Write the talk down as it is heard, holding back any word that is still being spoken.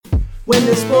When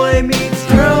this boy meets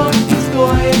girl, this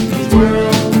boy meets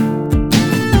world.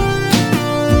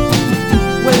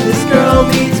 When this girl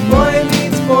meets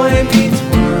boy meets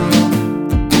world.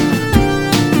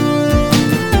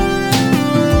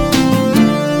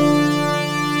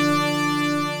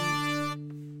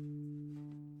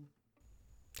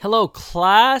 Hello,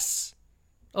 class.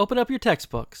 Open up your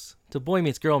textbooks to Boy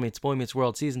Meets Girl Meets Boy Meets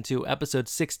World Season 2, Episode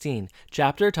 16,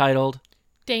 chapter titled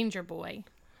Danger Boy.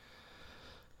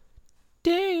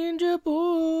 Danger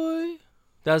Boy.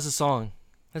 That was a song.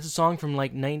 That's a song from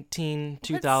like 2010.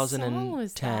 What song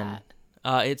was that?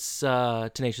 It's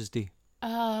Tenacious D.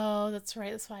 Oh, that's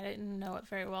right. That's why I didn't know it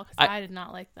very well, because I did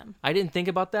not like them. I didn't think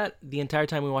about that the entire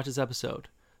time we watched this episode.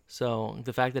 So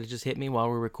the fact that it just hit me while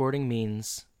we're recording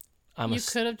means You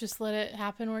could have just let it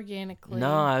happen organically.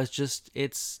 No, I was just,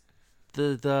 it's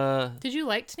the Did you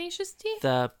like Tenacious D?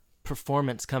 the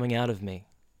performance coming out of me.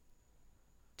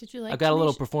 Did you like I've got a little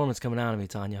Tenacious- performance coming out of me,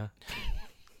 Tanya.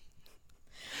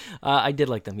 I did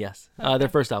like them, yes. Okay. Their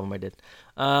first album I did.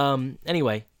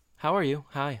 Anyway, how are you?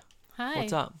 Hi. Hi.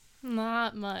 What's up?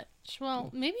 Not much.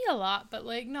 Well, maybe a lot, but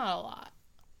like not a lot.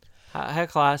 Hi,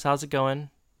 class. How's it going?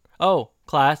 Oh,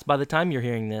 class, by the time you're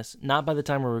hearing this, not by the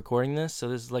time we're recording this, so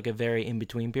this is like a very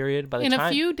in-between period. By the In time,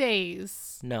 a few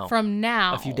days No. from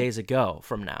now. a few days ago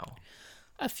from now.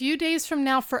 A few days from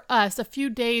now for us. A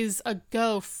few days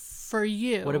ago for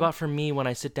you. What about for me when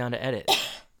I sit down to edit?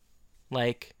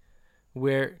 Like,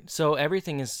 so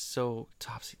everything is so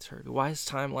topsy-turvy. Why is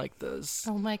time like this?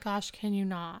 Oh my gosh, can you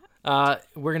not?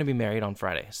 We're going to be married on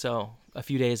Friday, so a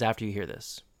few days after you hear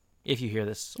this. If you hear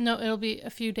this. No, it'll be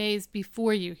a few days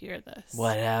before you hear this.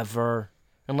 Whatever.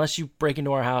 Unless you break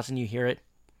into our house and you hear it.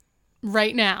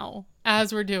 Right now,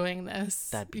 as we're doing this.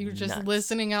 That'd be You're just nuts.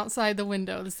 listening outside the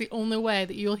window. That's the only way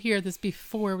that you'll hear this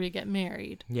before we get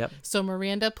married. Yep. So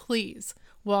Miranda, please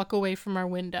walk away from our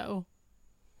window.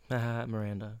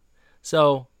 Miranda.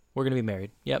 So, we're going to be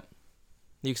married. Yep.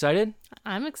 You excited?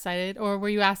 I'm excited. Or were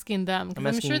you asking them? Because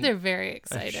I'm sure asking- they're very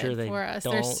excited sure they for us.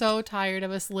 They're don't. so tired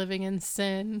of us living in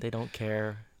sin. They don't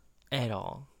care at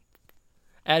all.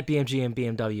 At BMG and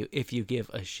BMW, if you give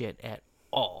a shit at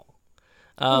all.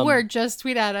 Or just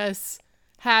tweet at us,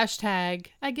 hashtag,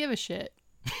 I give a shit.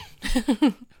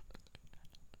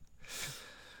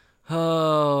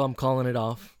 Oh, I'm calling it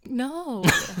off. No.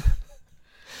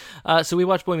 So we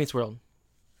watched Boy Meets World.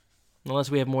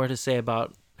 Unless we have more to say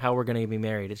about how we're going to be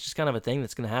married. It's just kind of a thing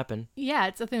that's going to happen. Yeah,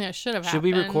 it's a thing that should have Should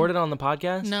happened. we record it on the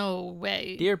podcast? No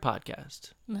way. Dear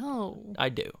podcast. No. I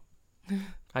do.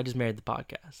 I just married the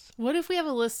podcast. What if we have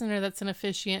a listener that's an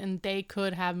officiant and they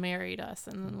could have married us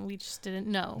and we just didn't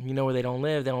know? You know where they don't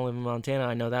live? They don't live in Montana.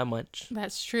 I know that much.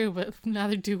 That's true, but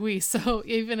neither do we. So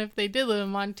even if they did live in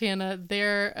Montana,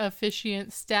 their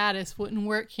officiant status wouldn't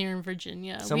work here in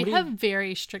Virginia. Somebody- We have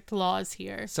very strict laws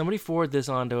here. Somebody forward this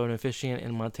on to an officiant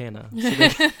in Montana. So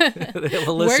they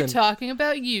will listen. We're talking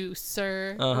about you,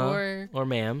 sir, Uh-huh. Or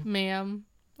ma'am. ma'am,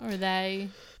 or they,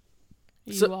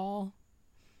 you So- all.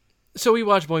 So we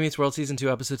watched Boy Meets World Season 2,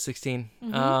 Episode 16.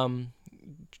 Mm-hmm.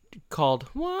 Called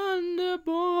Wonder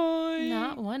Boy.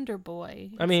 Not Wonder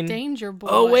Boy. I mean- It's Danger Boy.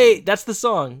 Oh, wait. That's the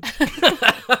song.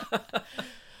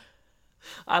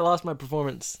 I lost my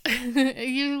performance.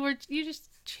 You just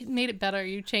made it better.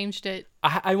 You changed it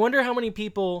I wonder how many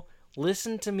people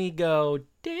listened to me go,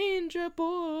 Danger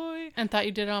Boy, and thought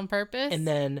you did it on purpose. and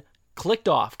then clicked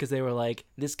off because they were like,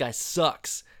 this guy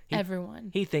sucks.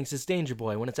 Everyone. He thinks it's Danger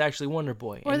Boy when it's actually Wonder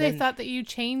Boy. Or And they then thought that you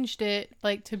changed it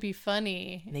like to be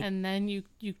funny, They- and then you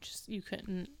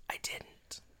couldn't. I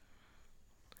didn't.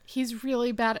 He's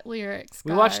really bad at lyrics.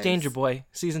 We watched guys. Danger Boy,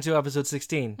 Season 2, Episode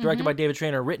 16, directed by David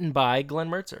Traynor, written by Glenn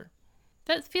Mertzer.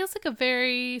 That feels like a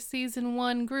very season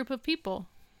 1 group of people.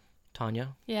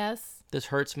 Tanya, Yes. this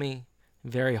hurts me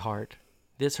very hard.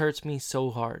 This hurts me so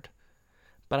hard.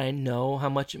 But I know how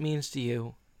much it means to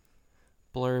you.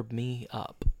 Blurb me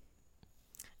up.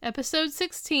 Episode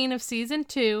 16 of season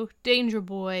 2, Danger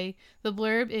Boy. The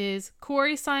blurb is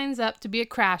Corey signs up to be a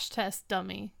crash test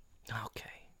dummy. Okay.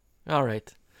 All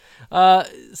right.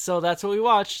 So that's what we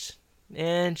watched.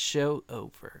 And show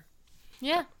over.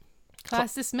 Yeah.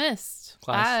 Class dismissed.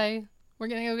 Class. Bye. We're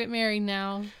gonna go get married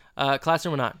now.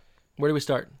 Classroom or not? Where do we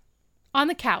start? On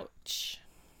the couch.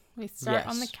 We start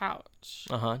on the Yes. couch.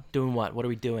 Doing what? What are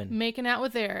we doing? Making out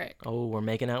with Eric. Oh, we're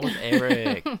making out with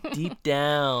Eric. Deep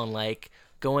down, like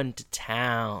going to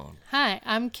town. Hi,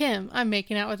 I'm Kim. I'm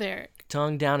making out with Eric.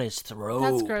 Tongue down his throat.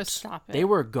 That's gross. Stop it. They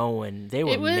were going. They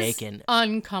were It was making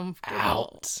uncomfortable.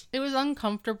 out. It was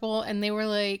uncomfortable, and they were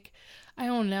like, I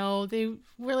don't know. They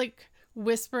were like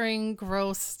whispering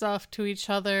gross stuff to each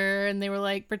other, and they were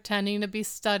like pretending to be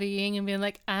studying and being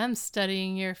like, I'm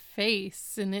studying your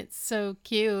face and it's so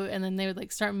cute, and then they would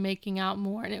like start making out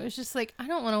more, and it was just like, I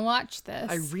don't want to watch this.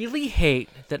 I really hate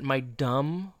that my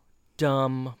dumb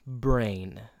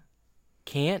brain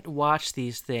can't watch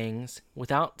these things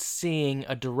without seeing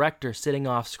a director sitting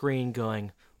off screen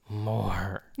going,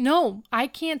 more. No, I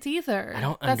can't either. I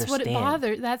don't That's what it understand.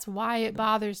 bothers. That's why it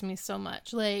bothers me so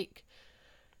much. Like,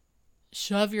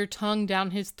 shove your tongue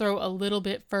down his throat a little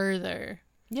bit further.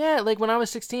 Yeah, like when I was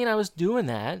 16, I was doing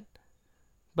that.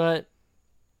 But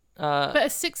But a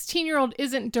 16-year-old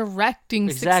isn't directing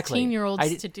Exactly.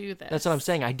 16-year-olds to do this. that's what I'm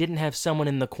saying. I didn't have someone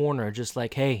in the corner just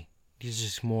like, hey,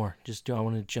 just more. I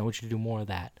want you to do more of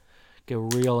that. Get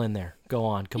real in there. Go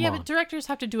on. Come on. Yeah, but directors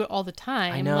have to do it all the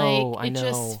time. I know, Like, it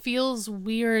just feels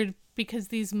weird because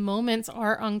these moments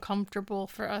are uncomfortable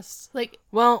for us. Like,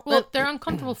 Well, they're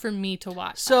uncomfortable for me to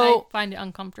watch. So- I find it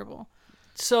uncomfortable.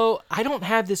 So I don't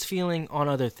have this feeling on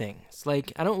other things.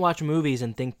 Like, I don't watch movies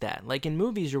and think that. Like, in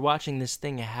movies, you're watching this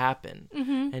thing happen,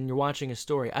 and you're watching a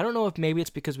story. I don't know if maybe it's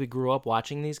because we grew up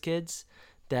watching these kids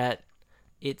that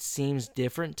it seems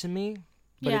different to me,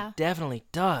 but Yeah. it definitely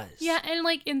does. Yeah, and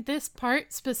like in this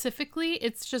part specifically,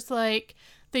 it's just like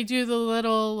they do the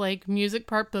little like music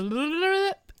part, and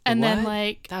then What?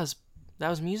 like That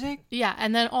was music? yeah,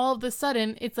 and then all of a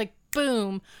sudden it's like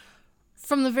boom.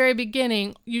 From the very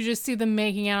beginning, you just see them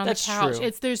making out on That's the couch.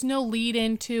 true. There's no lead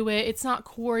into it. It's not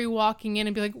Corey walking in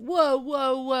and be like, whoa,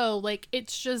 whoa, whoa. Like,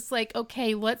 it's just like,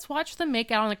 okay, let's watch them make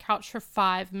out on the couch for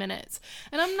 5 minutes.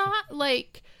 And I'm not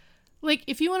like,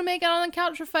 if you want to make out on the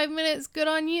couch for 5 minutes, good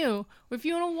on you. If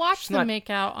you want to watch them not- make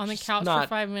out on the she's couch for not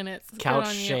 5 minutes, good couch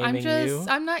on you. shaming you.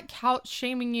 I'm not couch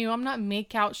shaming you. I'm not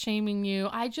make out shaming you.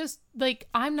 I just, like,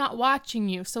 I'm not watching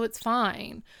you, so it's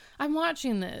fine. I'm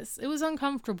watching this. It was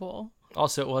uncomfortable.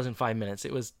 Also, it wasn't 5 minutes.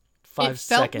 It was 5 It felt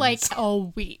seconds. like a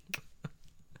week.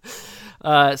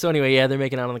 So anyway, yeah, they're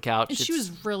making out on the couch. And she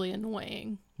was really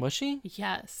annoying. Was she?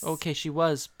 Yes. Okay, she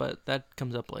was, but that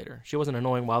comes up later. She wasn't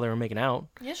annoying while they were making out.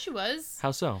 Yes, she was.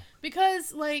 How so?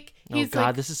 Because, like, Oh, he's God,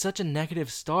 like, this is such a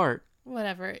negative start.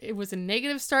 whatever. It was a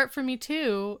negative start for me,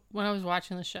 too, when I was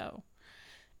watching the show.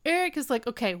 Eric is like,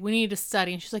 okay, we need to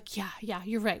study. And she's like, yeah,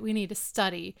 you're right. We need to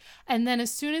study. And then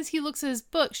as soon as he looks at his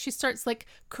book, she starts like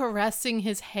caressing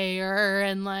his hair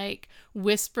and like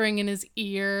whispering in his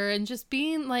ear and just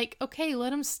being like, okay,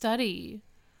 let him study.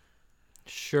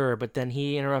 Sure, but then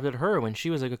he interrupted her when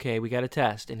she was like, okay, we got a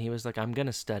test. And he was like, I'm going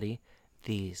to study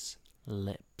these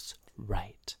lips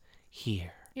right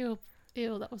here. Ew,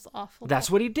 that was awful.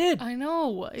 That's what he did. I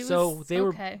know. So they were-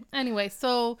 okay. Anyway,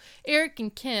 so Eric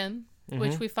and Kim,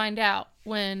 which we find out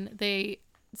when they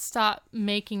stop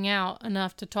making out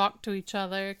enough to talk to each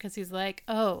other, because he's like,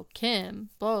 "Oh, Kim,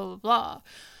 blah blah blah."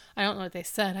 I don't know what they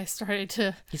said. I started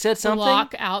to He said something.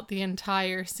 block out the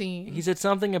entire scene. He said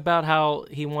something about how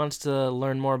he wants to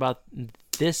learn more about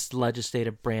this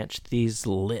legislative branch, these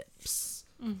lips.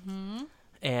 Mm-hmm.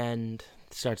 And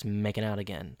starts making out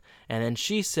again. And then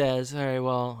she says, all right,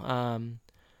 well,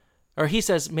 or he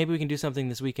says, maybe we can do something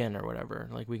this weekend or whatever.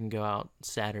 Like we can go out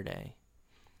Saturday.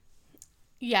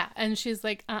 Yeah, and she's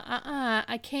like,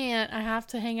 I can't. I have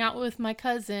to hang out with my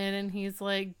cousin. And he's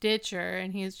like, ditch her.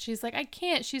 And she's like, I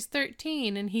can't. She's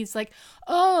 13. And he's like,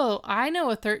 oh, I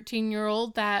know a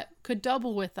 13-year-old that could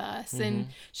double with us. And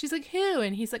she's like, who?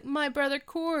 And he's like, my brother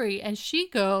Corey. And she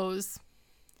goes,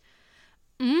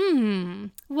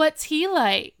 what's he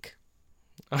like?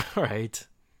 All right.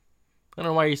 I don't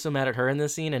know why you're so mad at her in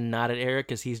this scene and not at Eric,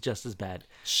 because he's just as bad.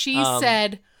 She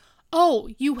said, oh,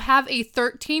 you have a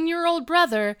 13-year-old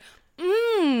brother.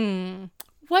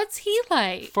 What's he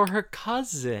like? For her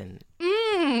cousin.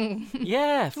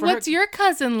 Yeah. For What's her... your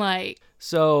cousin like?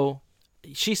 So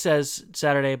she says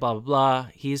Saturday, blah, blah, blah.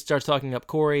 He starts talking up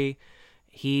Corey.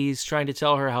 He's trying to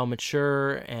tell her how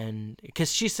mature, and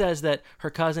because she says that her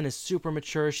cousin is super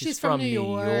mature. She's from New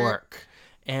York.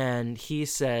 And he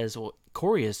says, well,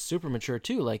 Corey is super mature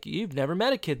too. Like, you've never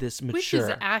met a kid this mature. Which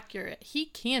is accurate. He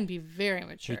can be very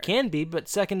mature. He can be, but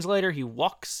seconds later, he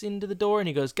walks into the door and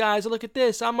he goes, guys, look at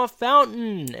this. I'm a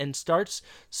fountain. And starts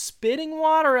spitting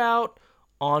water out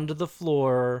onto the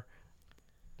floor.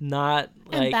 Not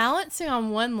like... And balancing on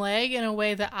one leg in a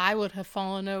way that I would have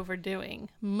fallen over doing.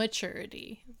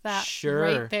 Maturity. That Sure.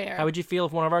 right there. How would you feel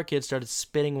if one of our kids started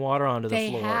spitting water onto the They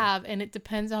floor? have, and it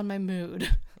depends on my mood.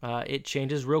 It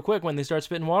changes real quick when they start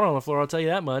spitting water on the floor, I'll tell you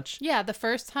that much. Yeah, the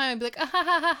first time I'd be like, ah, ha,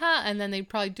 ha, ha, ha, and then they'd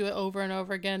probably do it over and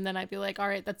over again. And then I'd be like, all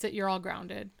right, that's it. You're all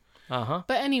grounded. Uh-huh.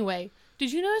 But anyway,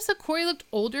 Did you notice that Corey looked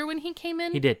older when he came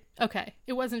in? He did. Okay.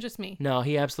 It wasn't just me. No,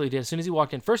 he absolutely did. As soon as he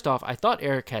walked in, first off, I thought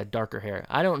Eric had darker hair.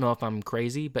 I don't know if I'm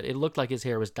crazy, but it looked like his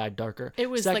hair was dyed darker. It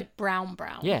was like brown.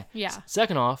 Yeah. Yeah.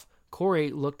 Second off,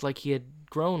 Corey looked like he had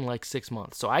grown like 6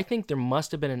 months. So I think there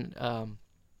must have been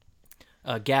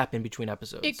a gap in between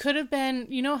episodes. It could have been,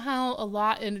 you know how a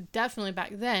lot, and definitely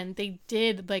back then, they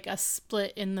did like a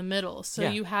split in the middle. So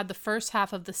Yeah. you had the first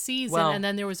half of the season, Well- and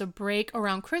then there was a break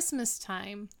around Christmas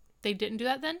time. They didn't do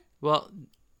that then? Well,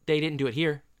 they didn't do it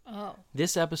here. Oh.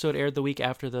 This episode aired the week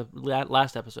after the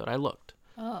last episode. I looked.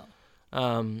 Oh.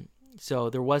 So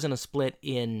there wasn't a split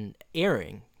in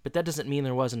airing, but that doesn't mean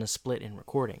there wasn't a split in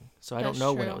recording. So I don't That's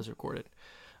know when it true. was recorded.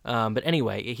 But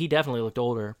anyway, he definitely looked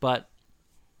older. But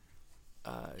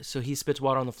so he spits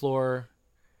water on the floor,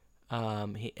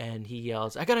 he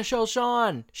yells, "I gotta show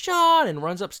Sean, Sean!" and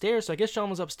runs upstairs. So I guess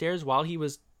Sean was upstairs while he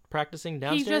was practicing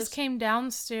downstairs. He just came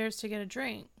downstairs to get a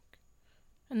drink,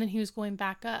 and then he was going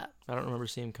back up. I don't remember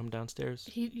seeing him come downstairs.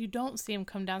 You don't see him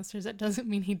come downstairs. That doesn't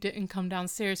mean he didn't come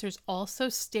downstairs. There's also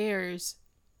stairs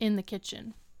in the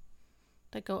kitchen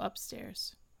that go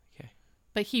upstairs. Okay.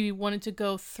 But he wanted to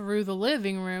go through the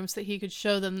living room so that he could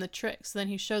show them the trick. So then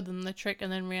he showed them the trick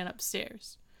and then ran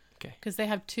upstairs. Okay. Because they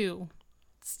have 2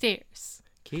 stairs.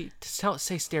 Can you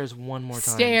say stairs one more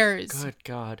time? Stairs. Good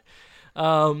God.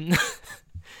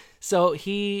 So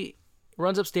he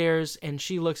runs upstairs and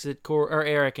she looks at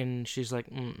Eric and she's like,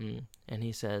 mm-mm. And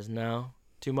he says, no,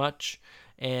 too much.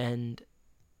 And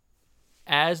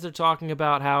as they're talking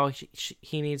about how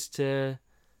she needs to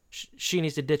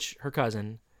ditch her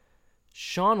cousin,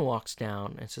 Sean walks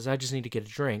down and says, I just need to get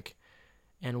a drink,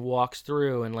 and walks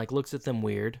through and like looks at them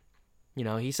weird. You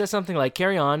know, he says something like,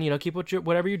 carry on, keep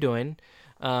whatever you're doing.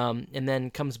 And then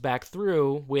comes back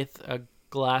through with a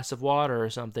glass of water or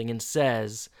something and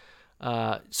says,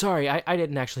 sorry, I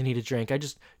didn't actually need a drink.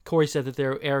 Corey said that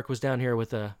Eric was down here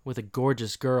with a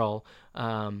gorgeous girl. So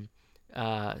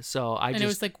And it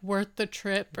was like worth the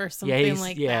trip or something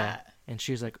like that. And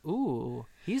she was like, ooh,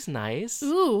 he's nice.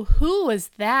 Ooh, who was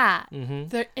that?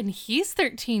 Mm-hmm. And he's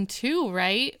 13 too,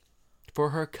 right? For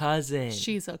her cousin.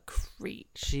 She's a creep.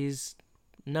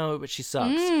 No, but she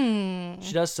sucks.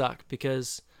 She does suck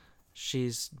because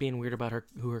she's being weird about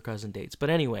who her cousin dates. But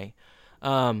anyway,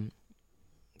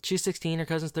 she's 16, her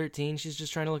cousin's 13. She's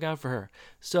just trying to look out for her.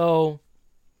 So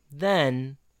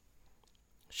then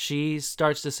she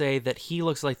starts to say that he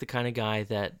looks like the kind of guy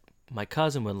that my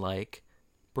cousin would like.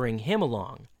 Bring him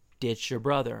along. Ditch your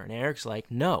brother. And Eric's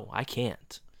like, no, I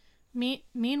can't.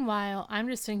 Meanwhile, I'm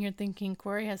just sitting here thinking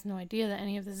Corey has no idea that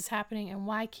any of this is happening, and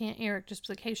why can't Eric just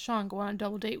be like, hey, Sean, go on a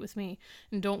double date with me,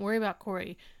 and don't worry about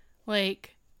Corey.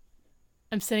 Like,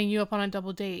 I'm setting you up on a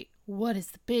double date. What is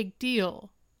the big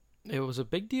deal? It was a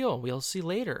big deal. We'll see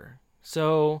later.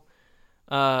 So,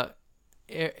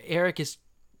 Eric is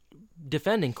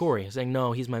defending Corey, saying,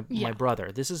 no, he's my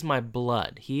brother. This is my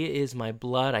blood. He is my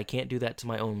blood. I can't do that to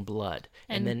my own blood.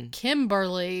 And then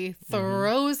Kimberly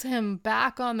throws him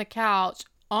back on the couch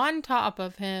on top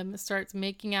of him, starts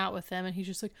making out with him, and he's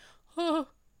just like, oh,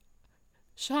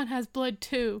 Sean has blood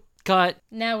too. cut.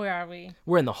 Now where are we?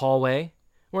 We're in the hallway.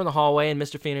 And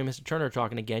Mr. Feeney and Mr. Turner are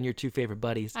talking again, your 2 favorite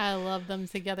buddies. I love them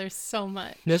together so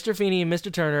much. Mr. Feeney and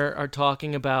Mr. Turner are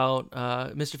talking about,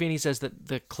 Mr. Feeney says that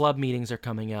the club meetings are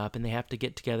coming up and they have to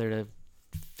get together to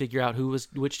figure out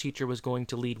which teacher was going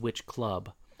to lead which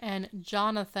club. And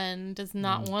Jonathan does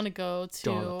not want to go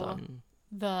to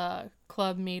the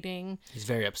club meeting. He's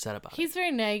very upset about it. He's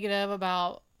very negative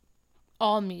about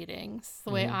all meetings,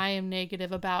 the way I am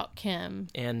negative about Kim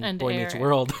and Boy Eric. Meets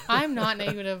World. I'm not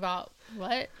negative about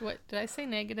what did I say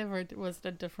negative, or was it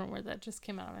a different word that just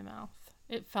came out of my mouth?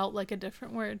 It felt like a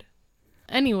different word.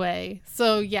 Anyway,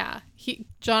 so yeah,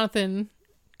 Jonathan,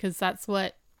 because that's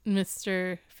what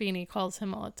Mr. Feeney calls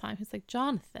him all the time. He's like,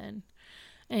 Jonathan.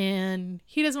 And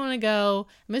he doesn't want to go.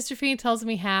 Mr. Feeney tells him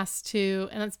he has to,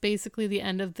 and that's basically the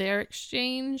end of their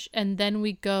exchange. And then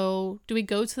we go. Do we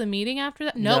go to the meeting after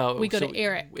that? Nope, we go to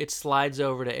Eric. It slides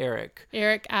over to Eric.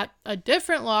 Eric at a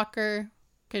different locker,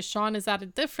 because Sean is at a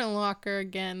different locker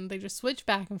again. They just switch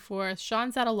back and forth.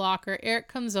 Sean's at a locker. Eric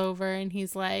comes over and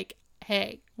he's like,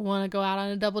 hey, want to go out on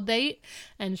a double date?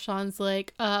 And Sean's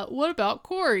like, what about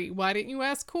Corey? Why didn't you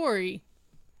ask Corey?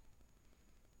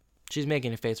 She's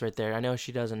making a face right there. I know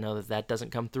she doesn't know that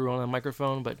doesn't come through on the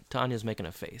microphone, but Tanya's making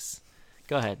a face.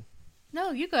 Go ahead.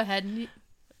 No, you go ahead.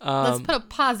 Let's put a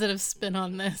positive spin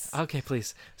on this. Okay,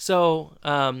 please. So,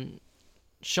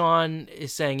 Sean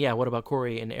is saying, yeah, what about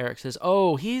Corey? And Eric says,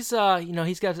 oh, he's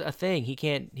he's got a thing. He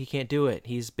can't do it.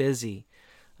 He's busy.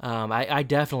 I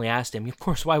definitely asked him. Of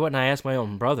course, why wouldn't I ask my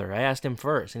own brother? I asked him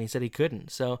first, and he said he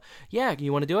couldn't. So, yeah,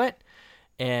 you want to do it?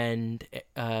 And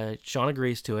Sean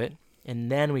agrees to it.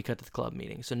 And then we cut to the club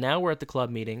meeting. So now we're at the club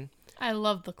meeting. I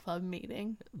love the club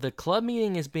meeting. The club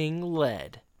meeting is being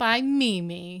led By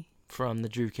Mimi. from the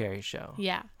Drew Carey Show.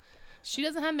 Yeah. She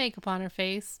doesn't have makeup on her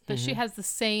face, but Mm-hmm. she has the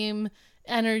same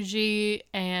energy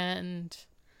and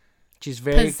She's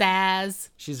very pizzazz.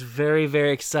 She's very,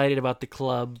 very excited about the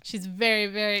club. She's very,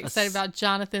 very excited about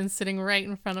Jonathan sitting right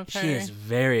in front of her. She is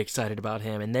very excited about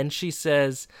him. And then she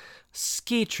says,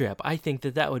 ski trip, I think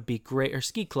that would be great. Or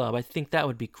ski club, I think that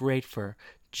would be great for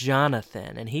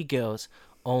Jonathan. And he goes,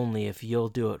 only if you'll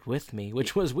do it with me,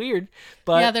 which was weird.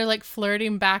 But Yeah, they're like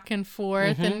flirting back and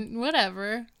forth and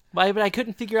whatever. but I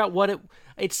couldn't figure out what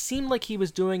it seemed like he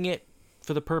was doing it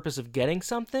for the purpose of getting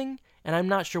something. And I'm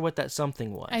not sure what that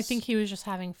something was. I think he was just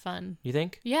having fun. You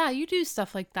think? Yeah, you do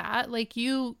stuff like that. Like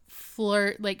you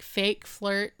flirt, like fake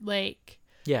flirt, like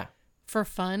Yeah. for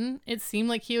fun. It seemed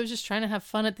like he was just trying to have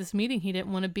fun at this meeting he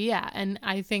didn't want to be at. And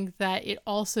I think that it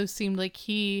also seemed like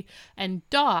he and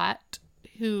Dot,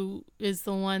 who is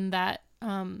the one that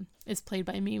is played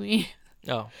by Mimi,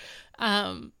 Oh.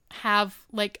 have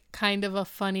like kind of a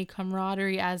funny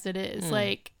camaraderie as it is.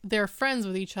 Like they're friends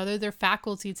with each other, they're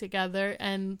faculty together,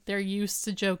 and they're used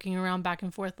to joking around back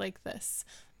and forth like this.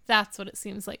 That's what it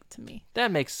seems like to me.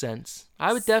 That makes sense.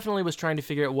 I would definitely was trying to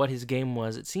figure out what his game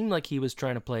was. It seemed like he was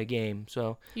trying to play a game.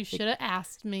 So You should have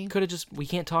asked me. could have just, we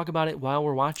can't talk about it while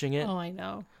we're watching it. Oh, I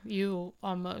know. You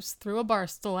almost threw a bar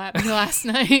stool at me last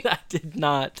night. I did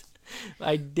not.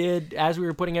 I did as we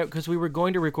were putting out, because we were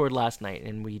going to record last night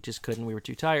and we just couldn't. We were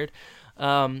too tired.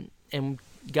 And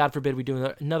God forbid we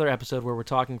do another episode where we're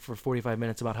talking for 45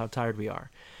 minutes about how tired we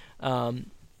are.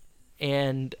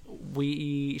 And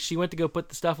she went to go put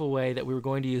the stuff away that we were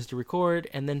going to use to record,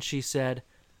 and then she said,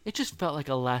 it just felt like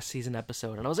a last season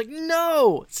episode. And I was like,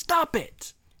 no, stop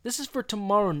it. This is for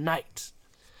tomorrow night.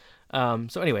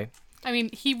 So anyway, I mean,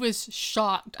 he was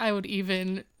shocked I would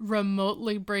even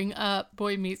remotely bring up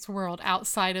Boy Meets World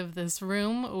outside of this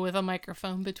room with a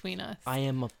microphone between us. I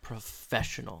am a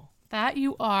professional. That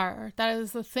you are. That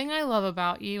is the thing I love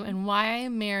about you and why I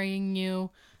am marrying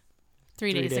you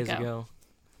 3 days ago.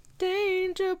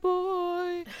 Danger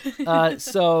boy.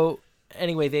 So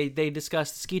anyway, they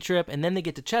discuss the ski trip, and then they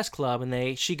get to chess club,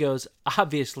 and she goes,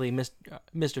 obviously,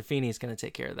 Mr. Feeney is going to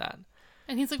take care of that.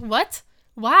 And he's like, what?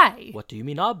 Why? What do you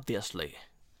mean, obviously?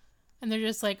 And they're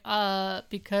just like,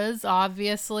 because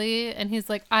obviously. And he's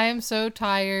like, I am so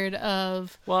tired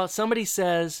of. Well, somebody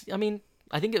says,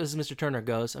 I think it was Mr. Turner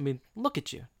goes, look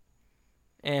at you.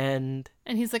 And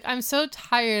he's like, I'm so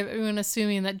tired of everyone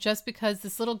assuming that just because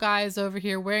this little guy is over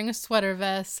here wearing a sweater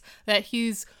vest, that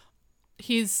he's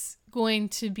going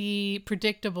to be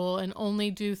predictable and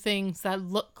only do things that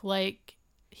look like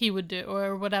he would do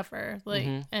or whatever. Like,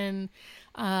 and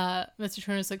Mr.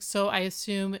 Turner's like, so I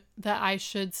assume that I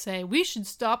should say, we should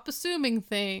stop assuming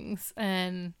things.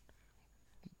 And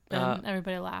then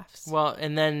everybody laughs. Well,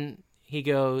 and then he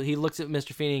looks at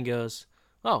Mr. Feeney and goes,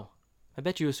 oh, I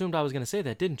bet you assumed I was going to say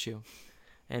that, didn't you?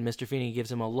 And Mr. Feeney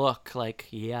gives him a look like,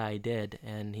 yeah, I did.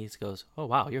 And he goes, oh,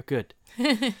 wow, you're good.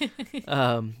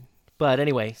 But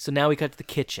anyway, so now we cut to the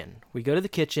kitchen. We go to the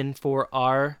kitchen for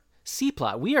our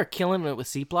C-plot. We are killing it with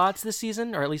C-plots this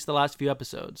season, or at least the last few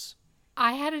episodes.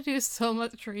 I had to do so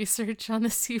much research on the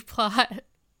C-plot.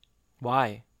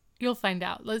 Why? You'll find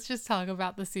out. Let's just talk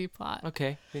about the C-plot.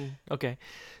 Okay. Okay.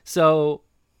 So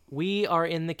we are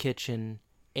in the kitchen.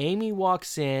 Amy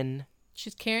walks in.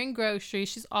 She's carrying groceries.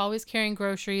 She's always carrying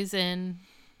groceries in.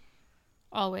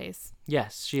 Always.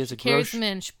 Yes, she is a Carries them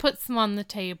in. She puts them on the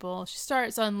table. She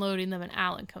starts unloading them, and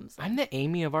Alan comes in. I'm the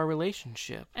Amy of our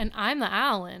relationship. And I'm the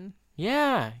Alan.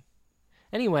 Yeah.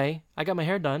 Anyway, I got my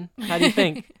hair done. How do you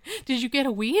think? Did you get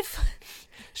a weave?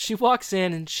 She walks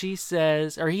in and he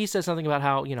says something about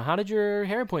how did your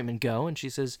hair appointment go? And she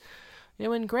says, it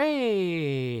went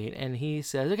great. And he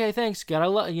says, okay, thanks. I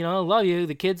love you.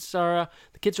 The kids are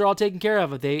all taken care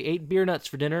of. They ate beer nuts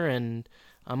for dinner and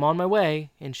I'm on my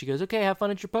way. And she goes, okay, have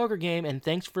fun at your poker game. And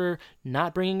thanks for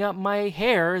not bringing up my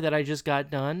hair that I just got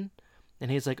done.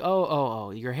 And he's like,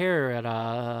 oh, your hair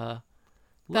at,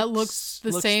 that looks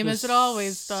the same as it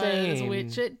always does, same.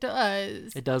 which it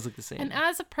does. It does look the same. And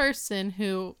as a person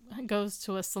who goes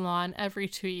to a salon every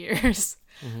 2 years,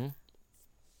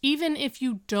 even if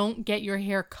you don't get your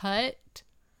hair cut,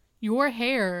 your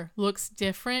hair looks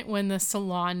different when the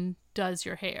salon does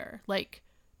your hair. Like,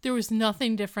 there was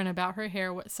nothing different about her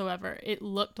hair whatsoever. It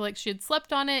looked like she had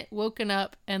slept on it, woken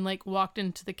up, and, like, walked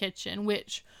into the kitchen,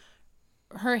 which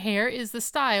her hair is the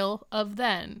style of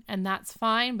then, and that's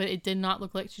fine, but it did not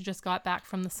look like she just got back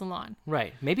from the salon.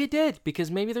 Right. Maybe it did, because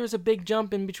maybe there was a big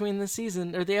jump in between the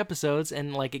season or the episodes,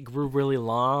 and like it grew really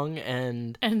long,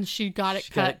 and she got it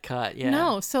she cut. got it cut. Yeah.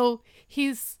 No, so he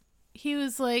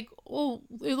was like, oh,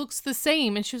 it looks the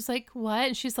same. And she was like, what?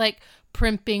 And she's like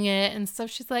primping it and stuff.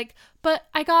 She's like, but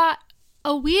I got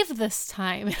a weave this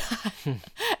time.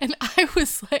 And I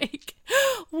was like,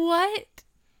 what?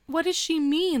 What does she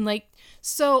mean? Like,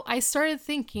 so I started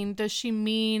thinking, does she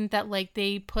mean that like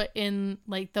they put in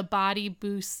like the body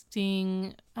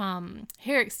boosting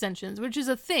hair extensions, which is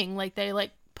a thing. Like they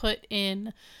like put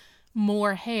in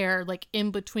more hair like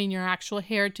in between your actual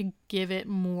hair to give it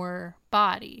more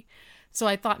body. So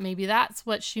I thought maybe that's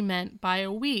what she meant by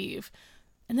a weave.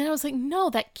 And then I was like, no,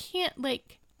 that can't,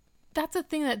 like, that's a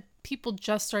thing that people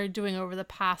just started doing over the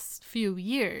past few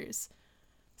years.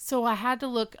 So I had to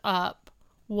look up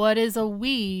what is a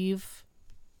weave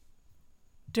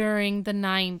during the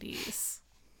 90s.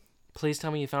 Please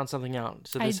tell me you found something out.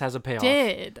 So this has a payoff.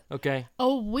 Did. Okay.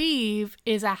 A weave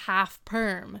is a half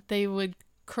perm. They would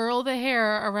curl the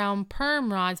hair around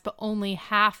perm rods, but only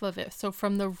half of it. So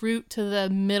from the root to the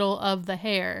middle of the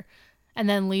hair, and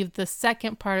then leave the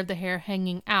second part of the hair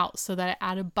hanging out so that it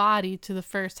added body to the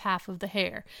first half of the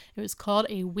hair. It was called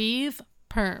a weave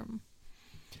perm.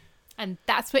 And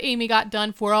that's what Amy got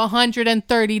done for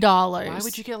 $130. Why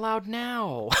would you get loud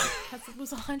now? Because it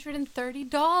was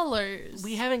 $130.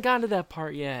 We haven't gotten to that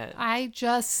part yet. I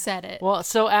just said it. Well,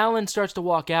 so Alan starts to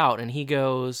walk out, and he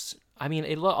goes, I mean,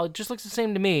 it just looks the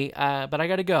same to me, but I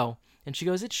got to go. And she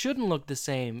goes, it shouldn't look the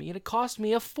same. It cost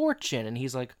me a fortune. And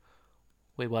he's like,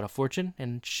 wait, what, a fortune?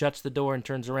 And shuts the door and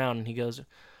turns around, and he goes,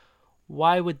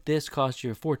 why would this cost you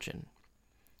a fortune?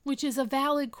 Which is a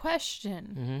valid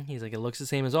question. Mm-hmm. He's like, it looks the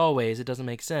same as always. It doesn't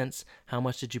make sense. How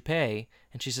much did you pay?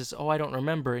 And she says, oh, I don't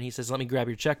remember. And he says, let me grab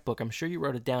your checkbook. I'm sure you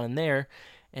wrote it down in there.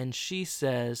 And she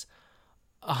says,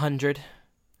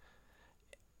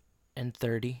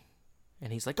 130.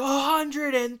 And he's like,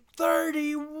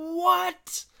 130?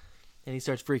 What? And he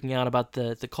starts freaking out about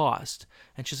the cost.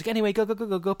 And she's like, anyway, go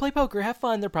play poker. Have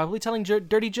fun. They're probably telling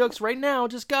dirty jokes right now.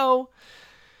 Just go.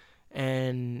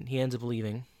 And he ends up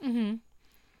leaving. Mm-hmm.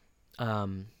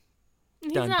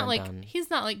 He's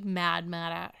not like mad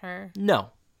at her.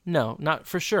 No, not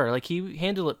for sure. Like, he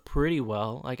handled it pretty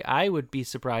well. Like, I would be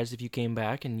surprised if you came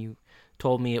back and you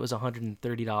told me it was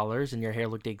 $130 and your hair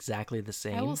looked exactly the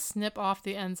same. I will snip off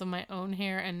the ends of my own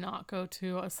hair and not go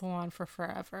to a salon for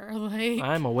forever. Like,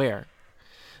 I'm aware.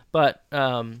 But,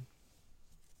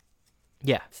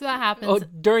 yeah. So that happens. Oh,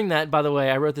 during that, by the way,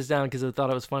 I wrote this down because I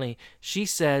thought it was funny. She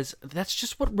says, that's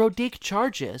just what Rodique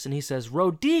charges. And he says,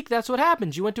 Rodique, that's what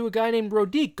happens. You went to a guy named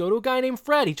Rodique. Go to a guy named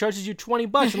Fred. He charges you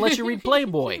 $20 and lets you read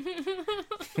Playboy.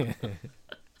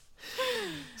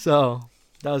 So,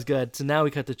 that was good. So now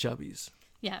we cut to Chubby's.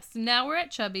 Yes. Now we're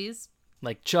at Chubby's.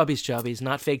 Like Chubby's,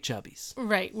 not fake Chubby's.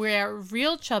 Right. We're at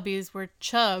real Chubby's, where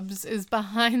Chubbs is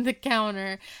behind the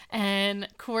counter and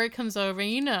Corey comes over.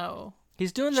 You know,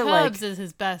 he's doing the Chubbs is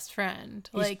his best friend.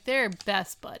 Like, they're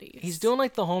best buddies. He's doing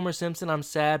like the Homer Simpson, I'm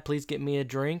sad, please get me a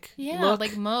drink. Yeah, look.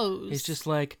 like Moe's. He's just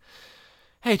like,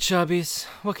 hey Chubby's,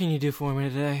 what can you do for me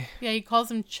today? Yeah, he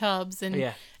calls him Chubbs,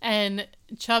 and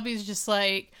Chubby's just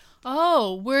like,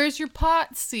 oh, where's your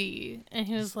Potsy? And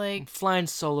he was like, I'm flying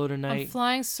solo tonight.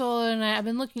 I've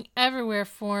been looking everywhere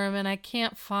for him and I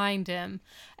can't find him.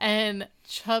 And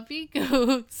Chubby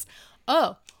goes,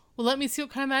 oh, well, let me see what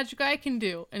kind of magic I can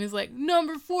do. And he's like,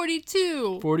 number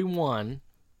 42. 41.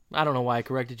 I don't know why I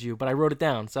corrected you, but I wrote it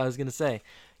down, so I was going to say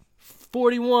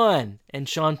 41. And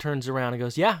Sean turns around and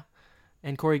goes, yeah.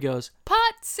 And Corey goes,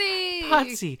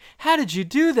 Potsy, how did you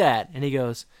do that? And he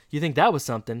goes, you think that was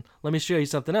something? Let me show you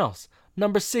something else.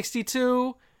 Number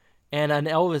 62 and an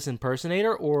Elvis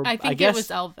impersonator, or I guess it was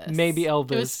Elvis. Maybe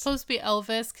Elvis. It was supposed to be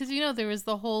Elvis because, you know, there was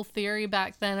the whole theory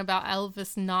back then about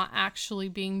Elvis not actually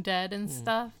being dead and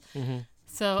stuff. Mm-hmm.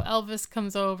 So Elvis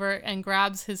comes over and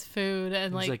grabs his food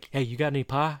and he's like, hey, you got any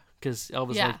pie? Because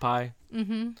Elvis liked pie.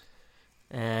 Mm-hmm.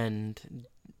 And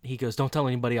he goes, don't tell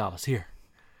anybody else. Here.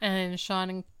 And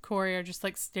Sean and Corey are just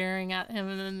like staring at him,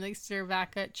 and then they stare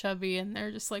back at Chubby and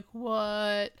they're just like,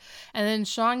 what? And then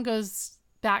Sean goes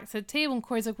back to the table and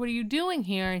Corey's like, what are you doing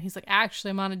here? And he's like,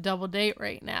 actually, I'm on a double date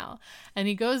right now. And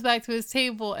he goes back to his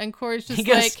table and Corey's just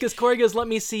like, because Corey goes, let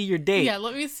me see your date. Yeah,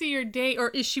 let me see your date. Or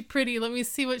is she pretty? Let me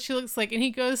see what she looks like. And he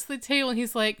goes to the table and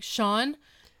he's like, Sean,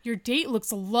 your date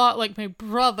looks a lot like my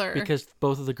brother. Because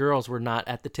both of the girls were not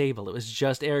at the table. It was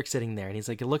just Eric sitting there. And he's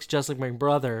like, it looks just like my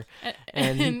brother.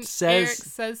 And he says... Eric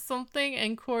says something,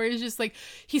 and Corey's just like,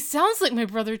 he sounds like my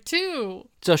brother too.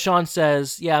 So Sean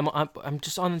says, yeah, I'm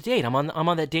just on the date. I'm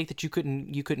on that date that you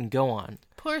couldn't go on.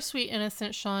 Poor sweet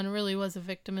innocent Sean really was a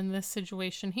victim in this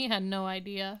situation. He had no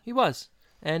idea. He was.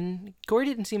 And Corey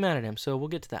didn't seem mad at him, so we'll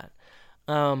get to that.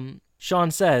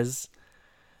 Sean says...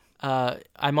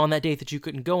 I'm on that date that you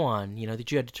couldn't go on,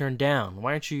 that you had to turn down.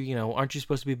 Why aren't you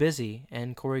supposed to be busy?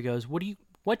 And Corey goes,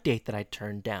 what date that I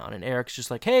turned down? And Eric's just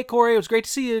like, hey, Corey, it was great to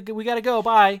see you. We got to go.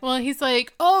 Bye. Well, he's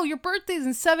like, oh, your birthday's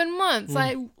in 7 months.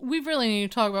 We really need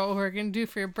to talk about what we're going to do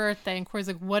for your birthday. And Corey's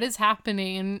like, what is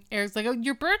happening? And Eric's like, oh,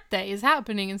 your birthday is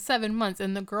happening in 7 months.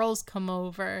 And the girls come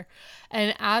over.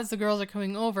 And as the girls are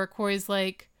coming over, Corey's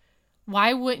like,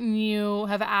 why wouldn't you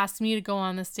have asked me to go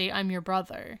on this date? I'm your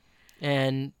brother.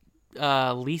 And...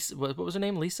 Lisa, what was her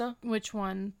name? Lisa? Which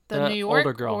one? The New York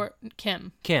older girl. Or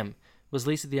Kim? Kim. Was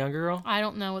Lisa the younger girl? I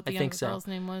don't know what the younger girl's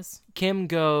name was. Kim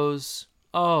goes,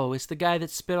 oh, it's the guy that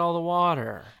spit all the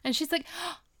water. And she's like,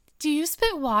 do you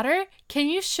spit water? Can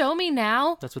you show me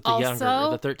now? That's what the younger,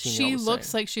 the 13-year-old she was looks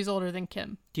saying. like she's older than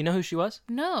Kim. Do you know who she was?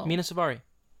 No. Mina Suvari.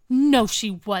 No,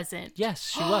 she wasn't. Yes,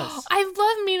 she was. I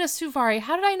love Mina Suvari.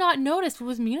 How did I not notice?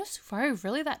 Was Mina Suvari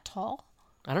really that tall?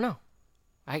 I don't know.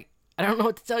 I don't know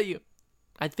what to tell you.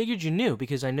 I figured you knew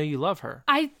because I know you love her.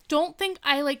 I don't think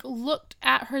I looked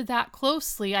at her that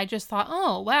closely. I just thought,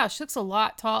 oh wow, she looks a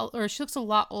lot tall, or she looks a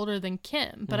lot older than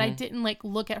Kim. But I didn't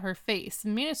look at her face.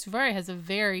 And Mina Suvari has a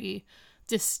very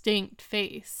distinct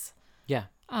face. Yeah.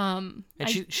 And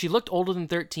she looked older than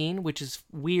 13, which is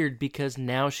weird because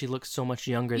now she looks so much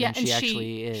younger than she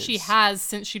actually is. She has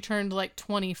since she turned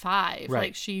 25.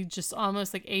 Right. She just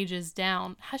almost ages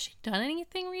down. Has she done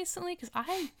anything recently? Because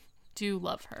I do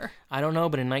love her. I don't know,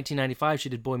 but in 1995 she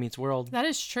did Boy Meets World. That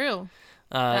is true.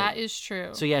 That is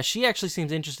true. So yeah, she actually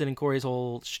seems interested in Corey's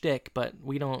whole shtick, but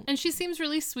we don't. And she seems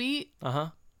really sweet. Uh-huh.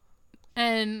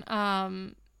 And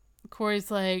Corey's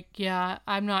like, yeah,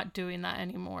 I'm not doing that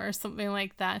anymore, or something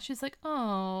like that. She's like,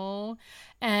 oh.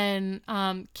 And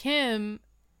Kim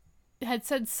had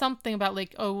said something about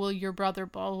oh, well, your brother,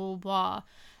 blah, blah, blah.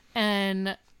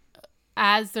 And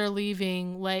as they're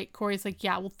leaving, Corey's like,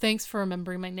 yeah, well, thanks for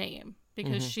remembering my name,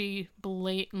 because she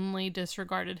blatantly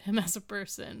disregarded him as a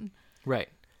person. Right.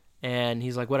 And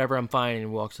he's like, whatever, I'm fine,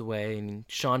 and walks away. And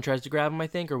Sean tries to grab him, I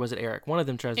think, or was it Eric? One of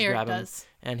them tries to grab him.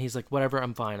 And he's like, whatever,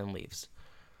 I'm fine, and leaves.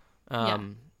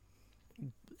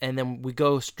 And then we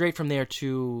go straight from there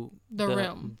to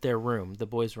their room, the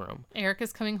boys' room. Eric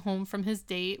is coming home from his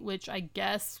date, which I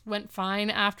guess went fine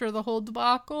after the whole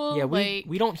debacle. Yeah,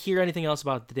 we don't hear anything else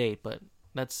about the date, but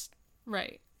that's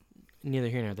right. Neither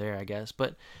here nor there, I guess.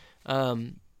 But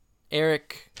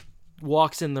Eric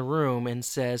walks in the room and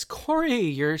says, Corey,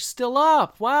 you're still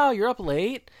up. Wow, you're up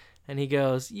late. And he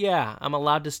goes, yeah, I'm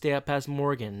allowed to stay up past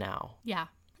Morgan now. Yeah.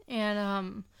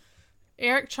 And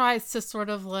Eric tries to sort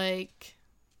of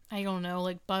I don't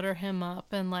know, butter him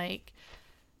up and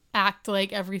act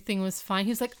like everything was fine.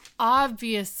 He's like,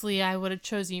 obviously I would have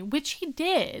chosen you, which he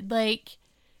did.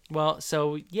 Well,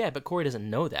 so yeah, but Corey doesn't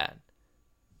know that.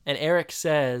 And Eric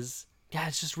says, yeah,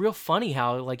 it's just real funny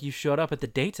how you showed up at the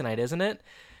date tonight, isn't it?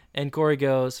 And Corey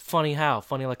goes, funny how?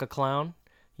 Funny like a clown?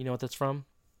 You know what that's from?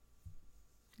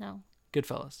 No.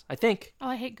 Goodfellas, I think. Oh,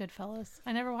 I hate Goodfellas.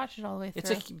 I never watched it all the way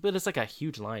through. But it's a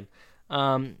huge line.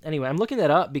 Anyway, I'm looking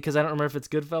that up because I don't remember if it's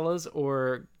Goodfellas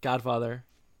or Godfather.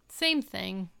 Same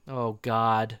thing. Oh,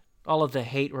 God. All of the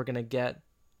hate we're going to get.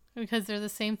 Because they're the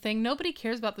same thing. Nobody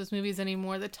cares about those movies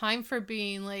anymore. The time for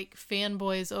being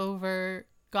fanboys over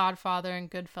Godfather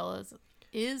and Goodfellas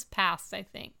is past, I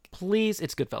think. Please,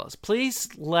 it's Goodfellas. Please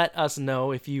let us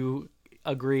know if you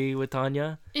agree with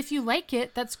Tanya. If you like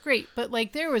it, that's great. But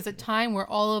there was a time where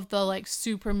all of the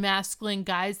super masculine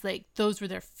guys, those were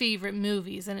their favorite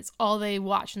movies, and it's all they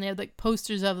watched, and they had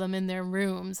posters of them in their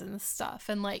rooms and stuff,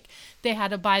 and they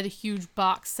had to buy the huge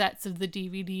box sets of the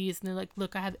DVDs, and they're like,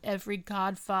 look, I have every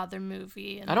Godfather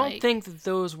movie. And I don't think that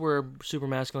those were super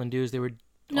masculine dudes. They were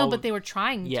but they were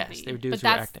trying to be. Yes, they were dudes but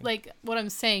who were that's acting. What I'm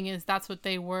saying is that's what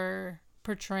they were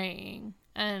portraying,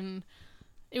 and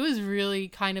it was really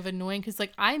kind of annoying because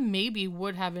I maybe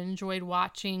would have enjoyed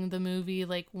watching the movie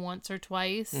once or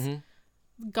twice.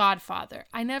 Godfather,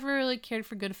 I never really cared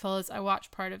for Goodfellas. I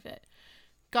watched part of it.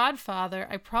 Godfather,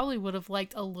 I probably would have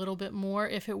liked a little bit more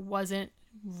if it wasn't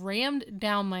rammed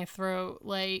down my throat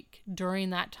during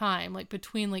that time,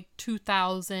 between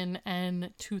 2000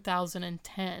 and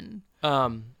 2010.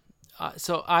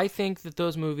 So I think that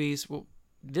those movies, well,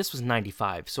 this was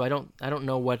 95, so I don't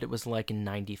know what it was like in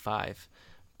 95.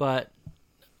 But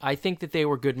I think that they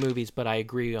were good movies, but I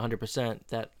agree 100%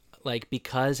 that like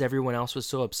because everyone else was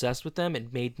so obsessed with them,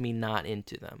 it made me not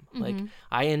into them. Like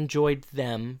I enjoyed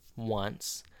them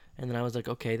once, and then I was like,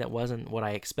 okay, that wasn't what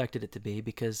I expected it to be,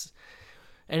 because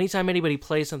anytime anybody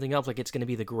plays something up like it's going to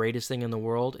be the greatest thing in the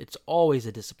world, it's always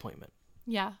a disappointment.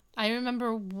 Yeah. I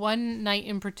remember one night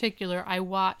in particular, I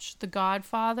watched The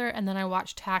Godfather and then I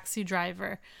watched Taxi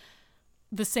Driver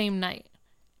the same night.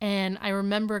 And I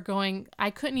remember going, I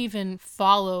couldn't even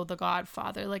follow The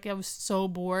Godfather. Like, I was so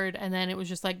bored. And then it was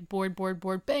just like bored,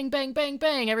 bang, bang, bang,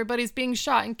 bang. Everybody's being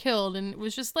shot and killed. And it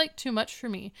was just like too much for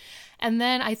me. And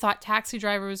then I thought Taxi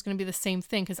Driver was going to be the same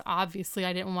thing, because obviously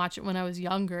I didn't watch it when I was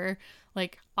younger.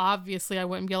 Like, obviously I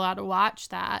wouldn't be allowed to watch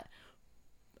that.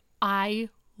 I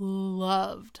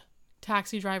loved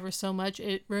Taxi Driver so much.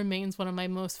 It remains one of my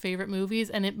most favorite movies.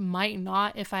 And it might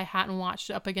not if I hadn't watched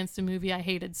it up against a movie I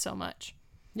hated so much.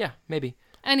 Yeah, maybe.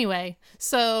 Anyway,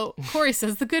 so Corey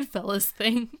says the Goodfellas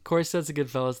thing. Corey says the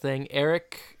Goodfellas thing.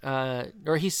 Eric,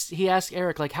 or he asked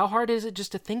Eric, like, how hard is it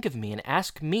just to think of me and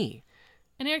ask me?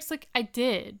 And Eric's like, I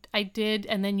did.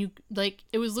 And then you, like,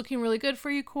 it was looking really good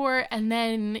for you, Corey. And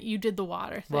then you did the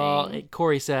water thing. Well,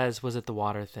 Corey says, was it the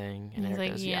water thing? And he's Eric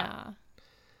like, goes, yeah.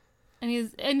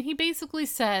 And he basically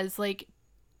says, like,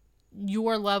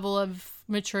 your level of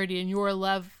maturity and your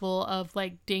level of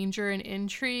like danger and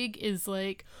intrigue is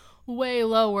like way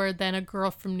lower than a girl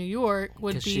from New York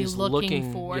would be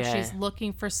looking for. Yeah. She's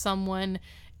looking for someone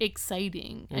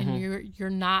exciting, and you're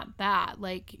not that.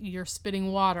 Like, you're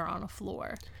spitting water on a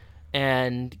floor.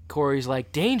 And Corey's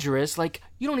like, dangerous? Like,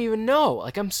 you don't even know.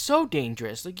 Like, I'm so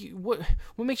dangerous. Like, what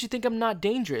makes you think I'm not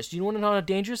dangerous? Do you want to know how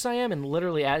dangerous I am? And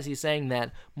literally, as he's saying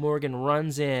that, Morgan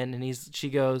runs in, and she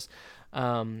goes,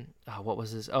 what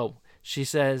was this? Oh, she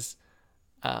says,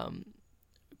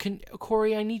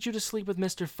 Corey, I need you to sleep with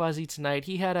Mr. Fuzzy tonight.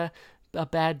 He had a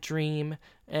bad dream,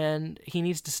 and he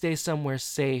needs to stay somewhere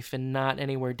safe and not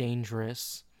anywhere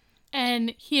dangerous.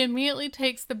 And he immediately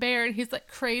takes the bear, and he's like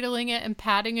cradling it and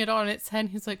patting it on its head. And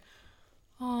he's like,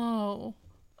 oh,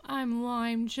 I'm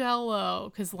Lime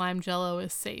Jello, because Lime Jello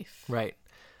is safe. Right.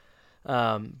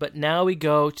 But now we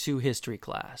go to history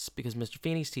class, because Mr.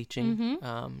 Feeney's teaching.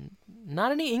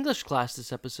 Not any English class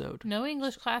this episode. No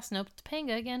English class, no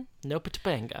Topanga again. No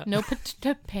Topanga. No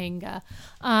Topanga.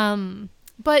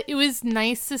 But it was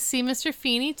nice to see Mr.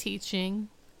 Feeney teaching.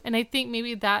 And I think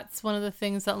maybe that's one of the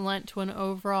things that lent to an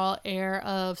overall air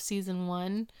of season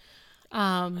 1.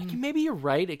 Maybe you're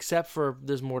right, except for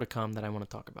there's more to come that I want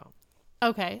to talk about.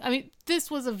 Okay. I mean,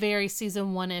 this was a very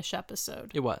season 1-ish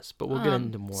episode. It was, but we'll get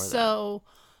into more of that. So,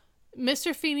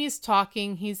 Mr. Feeney's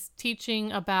talking. He's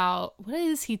teaching about... What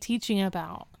is he teaching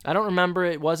about? I don't remember.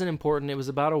 It wasn't important. It was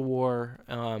about a war.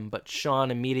 But Sean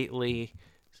immediately,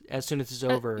 as soon as it's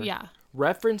over,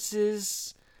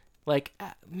 references... Like,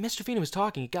 Mr. Feeney was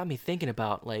talking. It got me thinking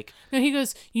about, like... And he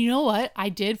goes, you know what I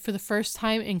did for the first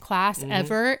time in class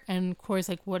ever? And Corey's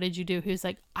like, what did you do? He was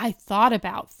like, I thought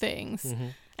about things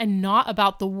and not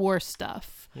about the war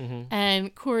stuff.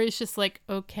 And Corey's just like,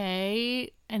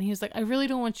 okay. And he was like, I really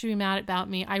don't want you to be mad about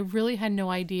me. I really had no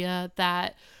idea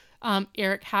that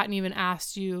Eric hadn't even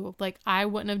asked you. Like, I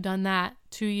wouldn't have done that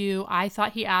to you. I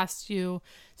thought he asked you,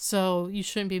 so you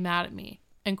shouldn't be mad at me.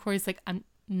 And Corey's like, I'm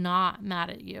not mad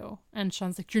at you. And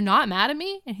Sean's like, you're not mad at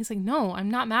me? And he's like, no, I'm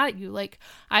not mad at you. Like,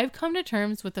 I've come to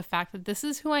terms with the fact that this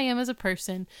is who I am as a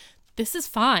person. This is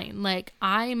fine. Like,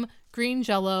 I'm green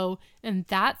Jello, and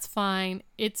that's fine.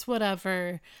 It's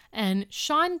whatever. And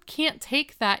Sean can't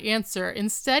take that answer.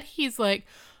 Instead, he's like,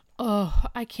 oh,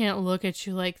 I can't look at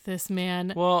you like this,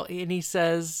 man. Well, and he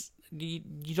says,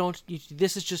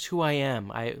 this is just who I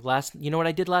am. You know what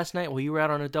I did last night while you were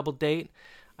out on a double date?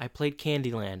 I played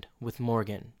Candyland with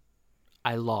Morgan.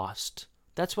 I lost.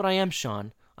 That's what I am,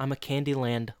 Sean. I'm a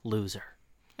Candyland loser.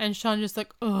 And Sean just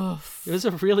like, ugh. It was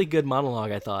a really good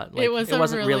monologue, I thought. Like, it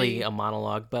wasn't really a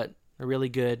monologue, but a really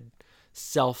good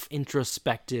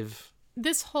self-introspective.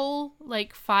 This whole,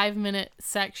 5-minute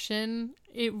section,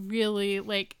 it really,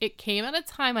 it came at a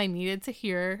time I needed to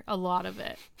hear a lot of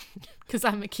it. Because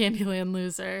I'm a Candyland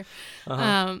loser.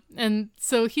 And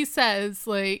so he says,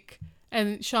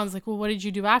 and Sean's like, well, what did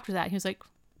you do after that? He was like,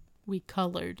 we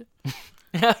colored.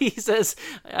 He says,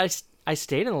 I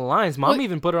stayed in the lines. Mom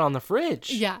even put it on the fridge.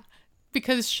 Yeah.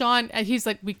 Because he's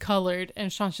like, we colored.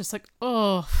 And Sean's just like,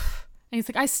 oh. And he's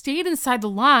like, I stayed inside the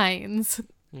lines.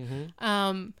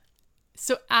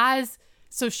 So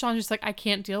Sean's just like, I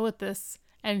can't deal with this.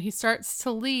 And he starts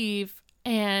to leave.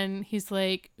 And he's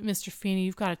like, Mr. Feeney,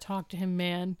 you've got to talk to him,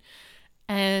 man.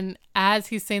 And as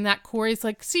he's saying that, Corey's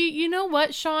like, see, you know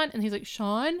what, Sean? And he's like,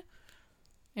 Sean?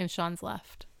 And Sean's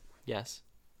left. Yes.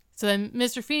 So then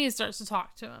Mr. Feeney starts to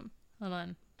talk to him. Hold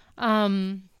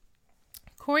on.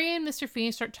 Corey and Mr.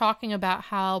 Feeney start talking about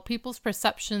how people's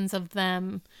perceptions of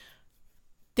them,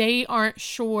 they aren't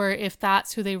sure if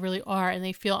that's who they really are. And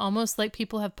they feel almost like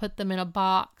people have put them in a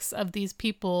box of these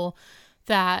people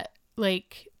that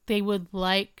like they would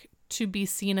like to be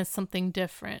seen as something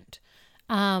different.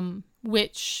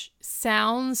 Which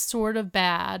sounds sort of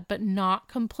bad, but not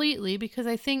completely, because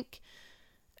I think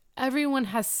everyone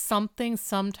has something,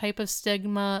 some type of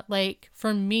stigma. Like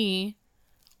for me,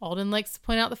 Alden likes to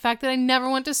point out the fact that I never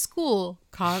went to school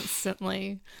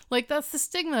constantly. Like that's the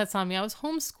stigma that's on me. I was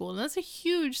homeschooled, and that's a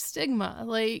huge stigma.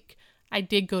 Like I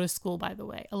did go to school, by the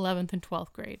way, 11th and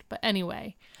 12th grade. But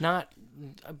anyway. Not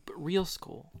real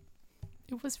school.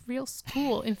 It was real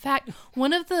school. In fact,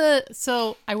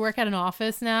 so I work at an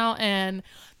office now, and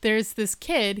there's this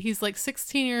kid, he's like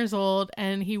 16 years old,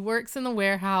 and he works in the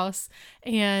warehouse,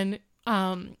 and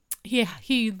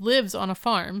he lives on a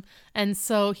farm. And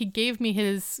so he gave me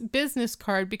his business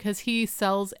card because he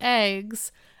sells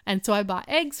eggs. And so I bought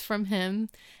eggs from him,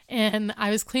 and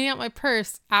I was cleaning out my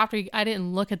purse after I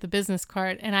didn't look at the business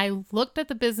card. And I looked at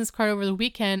the business card over the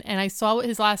weekend, and I saw what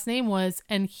his last name was.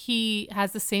 And he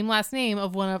has the same last name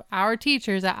of one of our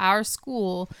teachers at our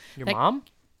school. Your mom?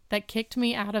 That kicked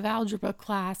me out of algebra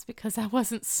class because I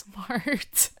wasn't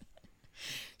smart.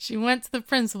 She went to the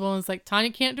principal and was like,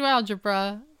 Tanya can't do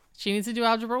algebra. She needs to do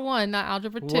algebra 1, not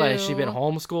algebra 2. What, has she been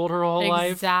homeschooled her whole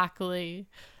life? Exactly.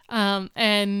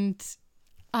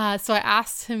 So I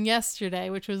asked him yesterday,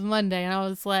 which was Monday, and I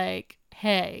was like,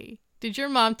 hey, did your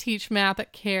mom teach math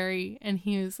at Carey? And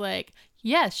he was like,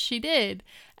 yes, she did.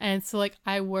 And so like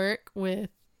I work with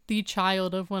the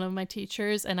child of one of my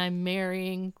teachers, and I'm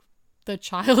marrying the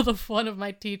child of one of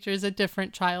my teachers, a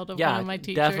different child of one of my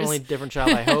teachers. Definitely different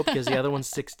child, I hope, because the other one's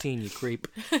 16, you creep.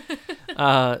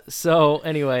 So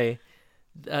anyway,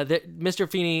 Mr.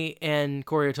 Feeney and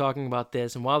Corey are talking about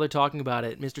this, and while they're talking about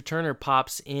it, Mr. Turner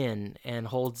pops in and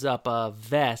holds up a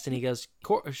vest, and he goes,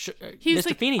 He's Mr.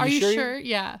 like, Feeney, are you you sure? sure?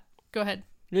 Yeah, go ahead.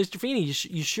 Mr. Feeney,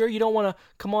 you sure you don't want to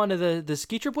come on to the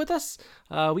ski trip with us?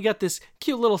 We got this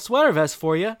cute little sweater vest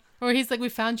for you. Or he's like, we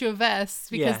found you a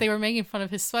vest, because Yeah. they were making fun of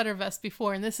his sweater vest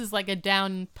before, and this is like a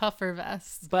down puffer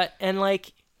vest. But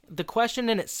the question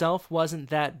in itself wasn't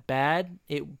that bad.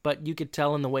 But you could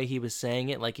tell in the way he was saying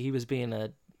it, like he was being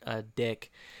a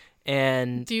dick.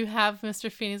 And Do you have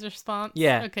Mr. Feeney's response?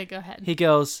 Yeah. Okay, go ahead. he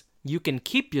goes, you can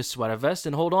keep your sweater vest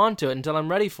and hold on to it until I'm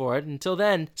ready for it. Until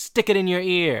then, stick it in your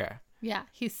ear. Yeah,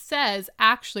 he says,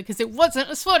 actually, because it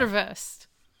wasn't a sweater vest.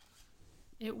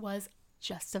 It was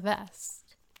just a vest.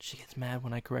 She gets mad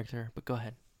when I correct her, but go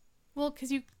ahead. Well,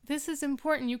 because this is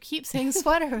important. You keep saying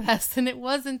sweater vest, and it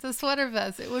wasn't a sweater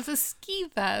vest. It was a ski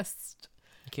vest.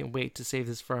 I can't wait to save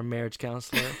this for our marriage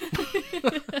counselor.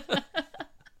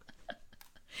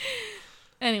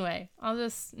 Anyway, I'll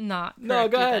just not. No,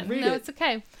 go ahead, read No, it. it's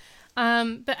okay.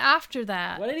 But after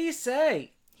that, What did he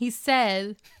say? he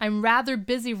said, I'm rather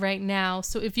busy right now,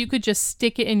 so if you could just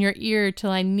stick it in your ear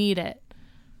till I need it.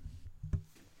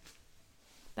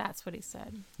 That's what he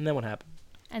said. And then what happened?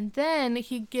 And then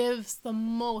he gives the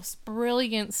most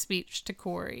brilliant speech to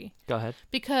Corey. Go ahead.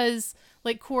 Because,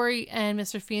 like, Corey and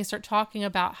Mr. Feeney start talking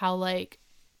about how, like,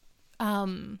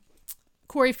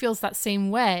 Corey feels that same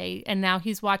way. And now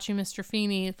he's watching Mr.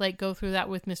 Feeney, like, go through that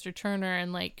with Mr. Turner.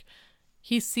 And, like,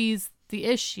 he sees the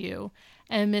issue.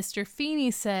 And Mr. Feeney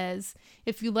says,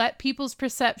 if you let people's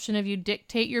perception of you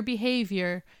dictate your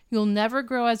behavior, you'll never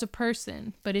grow as a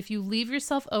person. But if you leave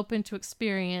yourself open to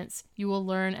experience, you will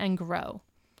learn and grow.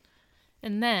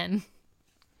 And then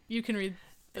you can read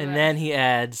the And rest. then he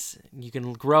adds, you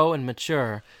can grow and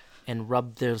mature and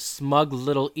rub their smug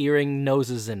little earring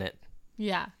noses in it.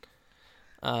 Yeah.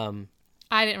 Um,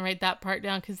 I didn't write that part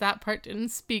down because that part didn't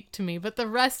speak to me, but the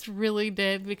rest really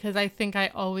did, because I think I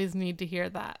always need to hear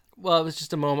that. well, it was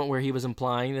just a moment where he was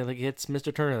implying that, like, it's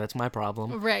Mr. Turner, that's my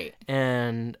problem. Right.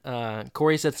 And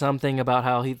Corey said something about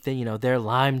how they're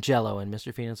lime jello, and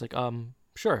Mr. Feeney's like,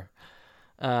 sure.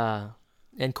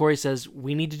 And Corey says,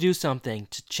 we need to do something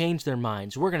to change their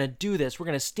minds. We're going to do this. We're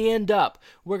going to stand up.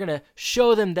 We're going to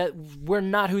show them that we're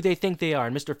not who they think they are.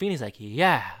 And Mr. Feeney's like,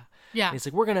 yeah. Yeah. And he's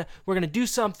like, we're gonna do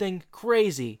something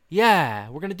crazy. Yeah.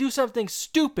 We're going to do something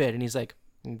stupid. And he's like,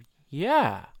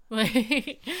 yeah.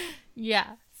 Yeah.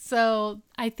 So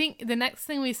I think the next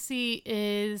thing we see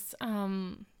is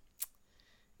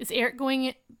Eric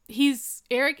going?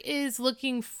 Eric is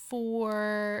looking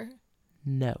for.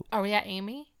 No. Are we at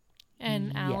Amy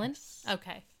and Alan? Yes.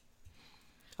 Okay.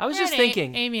 I was We're just at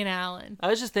thinking. Amy and Alan. I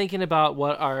was just thinking about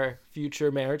what our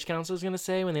future marriage counselor is going to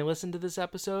say when they listen to this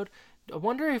episode. I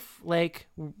wonder if, like,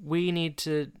 we need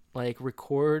to like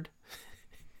record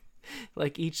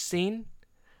like each scene.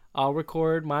 I'll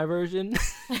record my version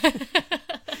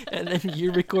and then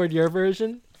you record your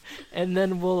version, and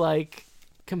then we'll like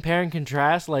compare and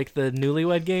contrast like the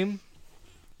Newlywed Game.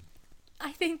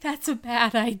 I think that's a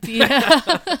bad idea.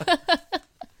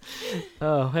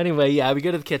 Oh, anyway, yeah, we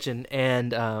go to the kitchen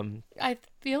and I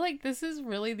feel like this is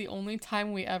really the only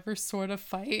time we ever sort of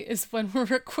fight is when we're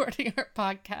recording our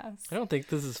podcast. I don't think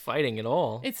this is fighting at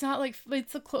all. It's not like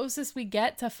it's the closest we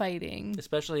get to fighting.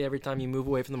 Especially every time you move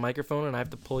away from the microphone and I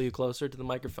have to pull you closer to the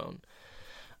microphone.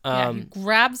 Yeah, he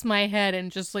grabs my head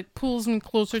and just like pulls me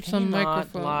closer to the Can you not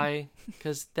microphone. lie?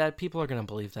 Because that people are gonna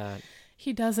believe that.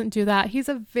 He doesn't do that. He's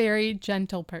a very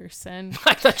gentle person.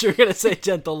 I thought you were gonna say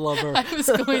gentle lover. I was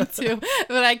going to,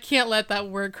 but I can't let that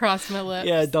word cross my lips.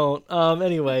 Yeah, don't.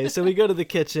 Anyway, so we go to the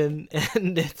kitchen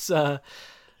and it's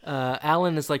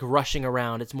Alan is like rushing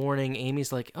around. It's morning.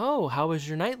 Amy's like, "Oh, how was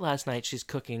your night last night?" She's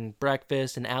cooking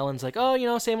breakfast, and Alan's like, "Oh,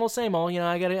 same old, same old.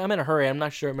 I'm in a hurry. I'm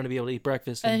not sure I'm gonna be able to eat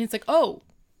breakfast." And he's like, "Oh,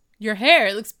 your hair,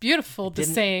 it looks beautiful the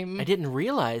same." I didn't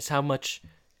realize how much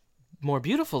more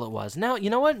beautiful it was. Now, you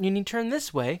know what? You need to turn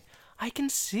this way. I can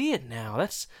see it now.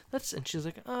 That's and she's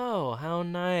like, "Oh, how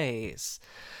nice."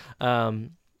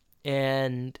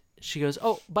 And she goes,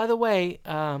 "Oh, by the way,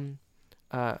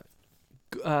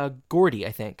 Gordy,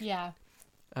 I think. Yeah.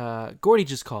 Gordy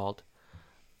just called,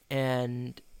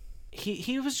 and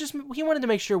he wanted to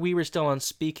make sure we were still on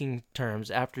speaking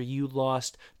terms after you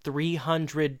lost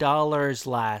 $300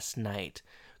 last night.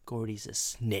 Gordy's a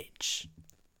snitch."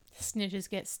 Snitches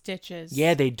get stitches.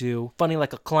 Yeah, they do. Funny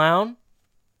like a clown.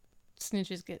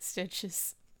 Snitches get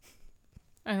stitches.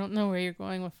 I don't know where you're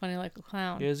going with funny like a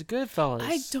clown. Here's a Goodfellas.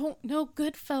 I don't know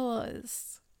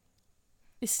Goodfellas.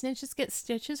 Is Snitches Get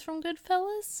Stitches from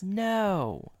Goodfellas?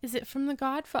 No. Is it from The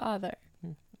Godfather?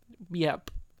 Yep.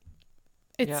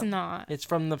 It's not. It's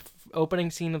from the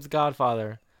opening scene of The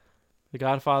Godfather. The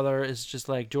Godfather is just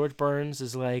like, George Burns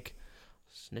is like,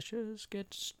 "Snitches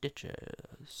get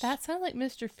stitches." That sounded like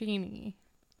Mr. Feeney.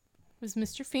 Was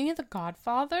Mr. Feeney the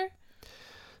Godfather?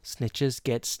 Snitches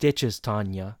get stitches,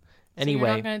 Tanya. So you're Anyway,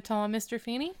 not going to tell him Mr.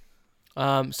 Feeney?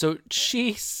 so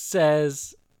she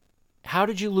says, "How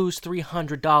did you lose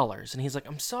 $300?" And he's like,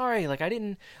 "I'm sorry. Like I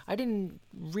didn't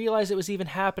realize it was even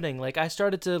happening. Like I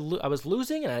started to, I was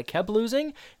losing and I kept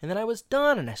losing, and then I was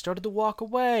done and I started to walk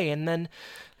away, and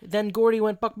then Gordy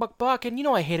went buck buck buck, and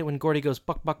I hate it when Gordy goes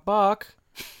buck buck buck."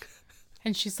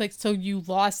 And she's like, "So you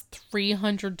lost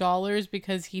 $300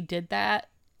 because he did that?"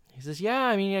 He says, "Yeah,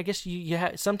 I mean, I guess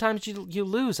sometimes you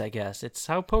lose, I guess. It's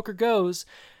how poker goes."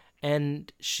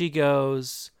 And she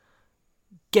goes,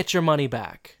 "Get your money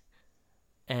back."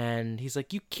 And he's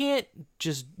like, you can't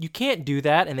do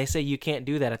that. And they say you can't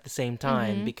do that at the same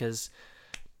time because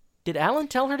did Alan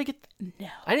tell her to get? No.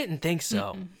 I didn't think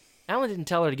so. Alan didn't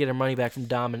tell her to get her money back from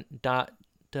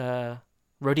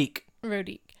Rodique.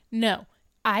 No,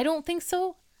 I don't think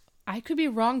so. I could be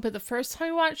wrong, but the first time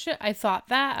I watched it, I thought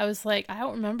that. I was like, I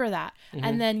don't remember that.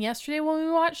 And then yesterday when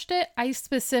we watched it, I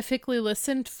specifically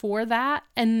listened for that,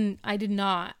 and I did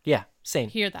not Yeah, same.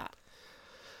 hear that.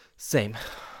 Same.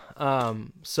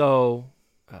 So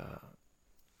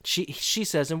she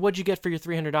says, "And what'd you get for your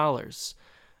 $300?"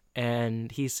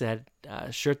 And he said,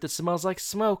 "A shirt that smells like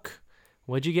smoke."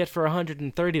 "What'd you get for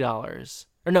 $130?"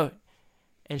 Or no.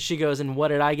 And she goes, "And what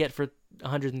did I get for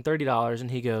 $130?"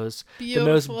 And he goes, Beautiful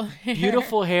 "The most hair.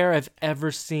 beautiful hair I've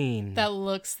ever seen." That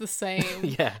looks the same.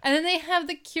 Yeah. And then they have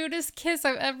the cutest kiss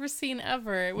I've ever seen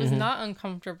ever. It was not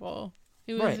uncomfortable.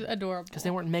 It was Right. adorable. Because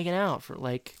they weren't making out for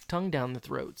like tongue down the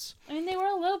throats. I mean, they were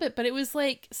a little bit, but it was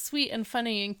like sweet and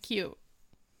funny and cute.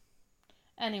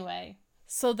 Anyway,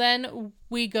 so then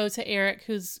we go to Eric,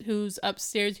 who's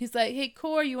upstairs. He's like, "Hey,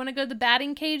 Corey, you want to go to the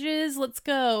batting cages? Let's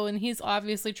go." And he's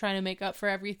obviously trying to make up for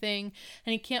everything.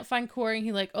 And he can't find Corey. And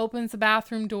he like opens the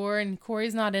bathroom door, and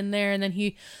Corey's not in there. And then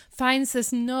he finds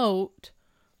this note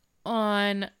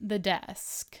on the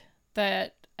desk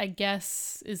that I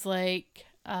guess is like,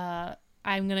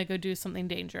 "I'm gonna go do something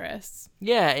dangerous."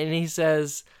 Yeah, and he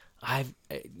says, I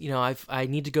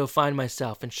need to go find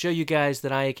myself and show you guys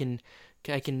that I can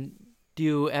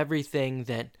do everything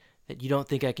that you don't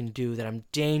think I can do, that I'm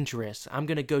dangerous. I'm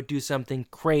going to go do something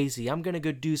crazy. I'm going to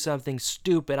go do something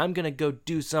stupid. I'm going to go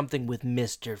do something with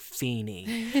Mr.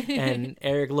 Feeney. And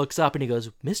Eric looks up and he goes,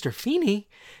 "Mr. Feeney?"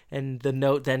 And the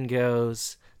note then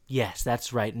goes, "Yes,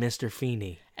 that's right, Mr.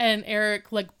 Feeney." And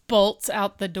Eric like bolts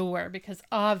out the door because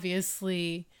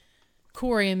obviously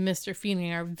Corey and Mr.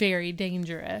 Feeney are very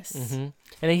dangerous.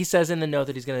 And he says in the note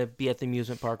that he's going to be at the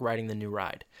amusement park riding the new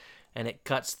ride. And it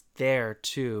cuts there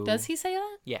too. Does he say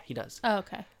that? Yeah, he does. Oh,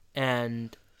 okay.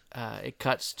 And it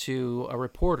cuts to a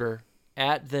reporter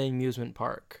at the amusement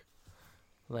park.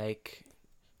 Like,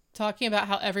 talking about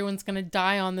how everyone's going to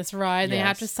die on this ride. They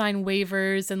have to Yes. sign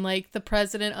waivers, and like the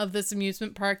president of this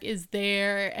amusement park is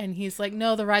there, and he's like,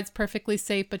 no, the ride's perfectly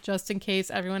safe, but just in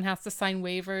case, everyone has to sign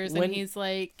waivers. When- And he's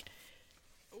like,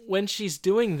 when she's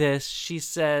doing this, she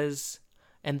says,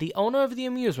 and the owner of the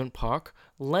amusement park,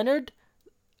 Leonard...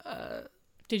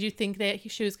 did you think that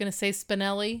she was going to say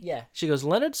Spinelli? Yeah. She goes,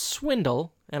 Leonard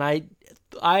Swindle, and I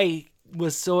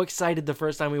was so excited the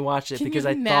first time we watched it Can because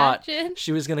you I thought imagine?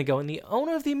 she was going to go, and the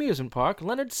owner of the amusement park,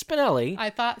 Leonard Spinelli, I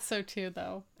thought so too,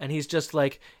 though. and he's just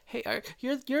like, hey,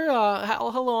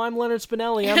 hello, I'm Leonard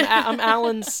Spinelli, I'm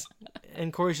Alan's,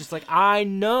 and Corey's just like, I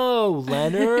know,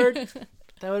 Leonard,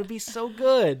 that would be so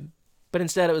good, but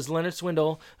instead it was Leonard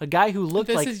Swindle, a guy who looked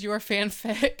This like is your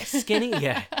fanfic. skinny,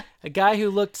 yeah, a guy who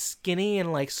looked skinny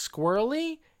and like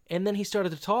squirrely, and then he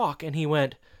started to talk, and he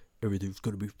went, everything's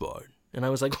gonna be fine. And I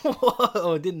was like,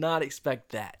 whoa, did not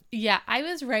expect that. Yeah, I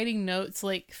was writing notes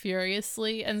like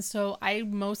furiously, and so I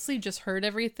mostly just heard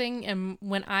everything. And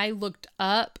when I looked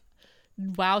up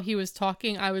while he was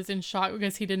talking, I was in shock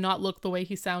because he did not look the way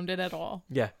he sounded at all.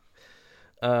 Yeah.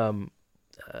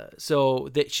 So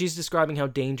she's describing how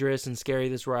dangerous and scary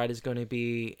this ride is going to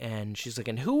be, and she's like,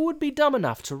 and who would be dumb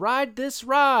enough to ride this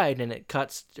ride? And it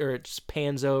cuts, or it just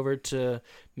pans over to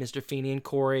Mr. Feeney and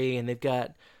Corey, and they've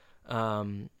got,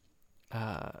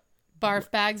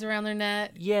 Barf bags around their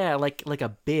neck. yeah, like a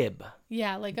bib.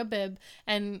 Yeah, like a bib.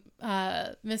 And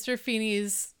Mr.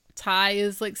 Feeney's tie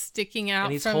is like sticking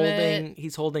out And from it.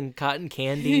 he's holding cotton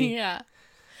candy. Yeah.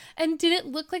 And did it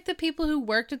look like the people who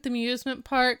worked at the amusement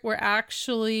park were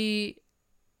actually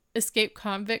escaped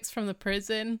convicts from the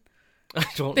prison? I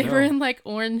don't They know. were in like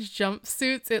orange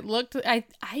jumpsuits. It looked,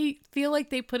 I feel like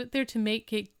they put it there to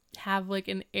make it have like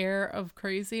an air of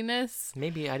craziness.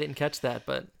 Maybe I didn't catch that,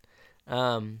 but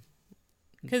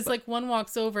Because like one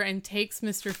walks over and takes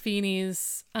Mr.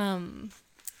 Feeney's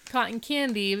cotton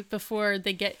candy before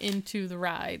they get into the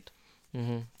ride.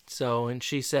 so, and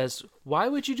she says, why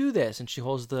would you do this? And she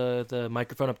holds the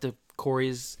microphone up to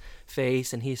Corey's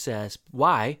face, and he says,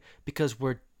 why? Because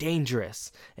we're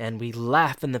dangerous, and we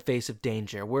laugh in the face of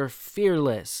danger. We're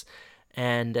fearless.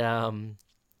 And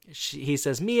he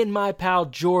says, me and my pal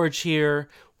George here,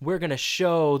 we're going to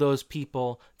show those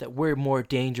people that we're more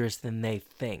dangerous than they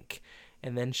think.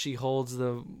 And then she holds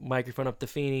the microphone up to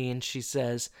Feeney, and she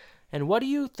says, and what do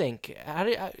you think?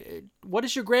 What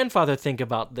does your grandfather think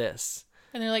about this?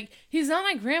 And they're like, he's not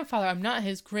my grandfather. I'm not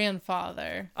his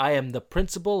grandfather. I am the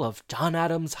principal of John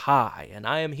Adams High, and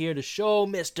I am here to show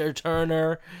Mr.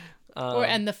 Turner,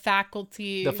 And the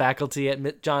faculty. the faculty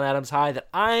at John Adams High, that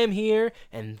I am here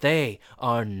and they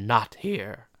are not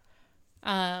here.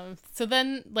 So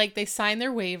then, like, they sign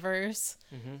their waivers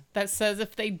Mm-hmm. that says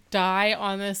if they die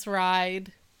on this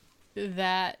ride,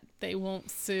 that they won't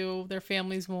sue, their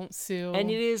families won't sue. And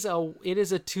it is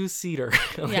a two-seater.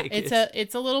 Yeah,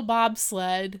 it's a little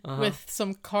bobsled with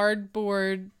some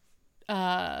cardboard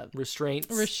restraints.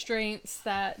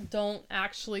 that don't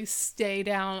actually stay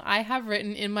down. I have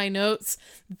written in my notes,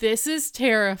 this is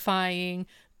terrifying.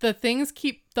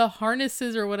 The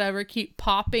harnesses or whatever keep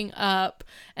popping up,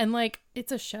 and like,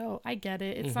 it's a show. I get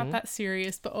it. It's not that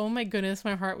serious, but oh my goodness,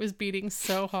 my heart was beating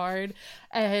so hard.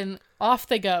 And off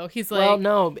they go. He's like, Well,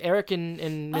 no, Eric and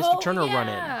Mr. Turner run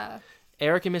in. yeah.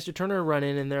 Eric and Mr. Turner run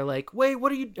in, and they're like, wait,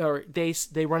 what are you... Or they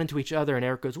run into each other, and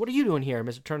Eric goes, what are you doing here? And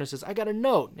Mr. Turner says, I got a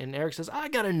note. And Eric says, I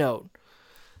got a note.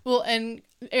 Well, and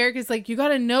Eric is like, you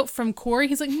got a note from Corey?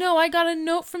 He's like, no, I got a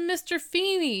note from Mr.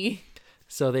 Feeney.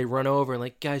 So they run over and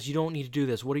like, guys, you don't need to do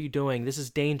this. What are you doing? This is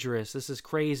dangerous. This is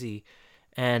crazy.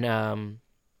 And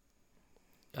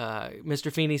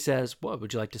Mr. Feeney says, what,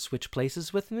 would you like to switch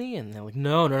places with me? And they're like,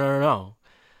 no.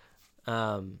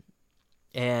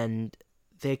 And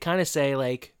they kind of say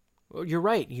like, well, you're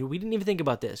right. We didn't even think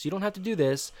about this. You don't have to do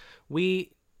this. You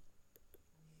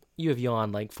have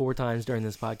yawned like 4 times during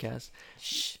this podcast.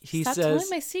 He Stop says, telling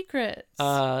my secrets.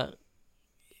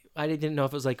 I didn't know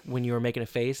if it was like when you were making a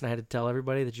face and I had to tell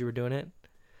everybody that you were doing it.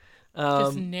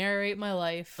 Just narrate my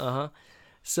life.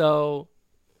 So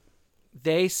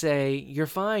they say, you're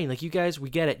fine. Like, you guys, we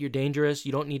get it. You're dangerous.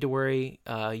 You don't need to worry.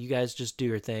 You guys just do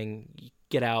your thing.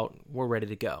 Get out. We're ready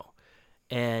to go.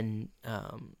 And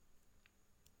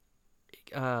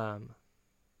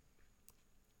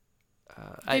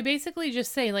They basically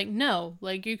just say, like, no,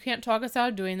 like, you can't talk us out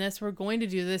of doing this. We're going to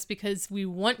do this because we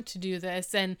want to do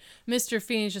this. And Mr.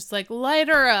 Feeney's just like, light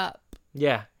her up.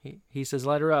 Yeah, he says,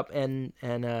 light her up, and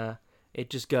it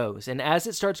just goes. And as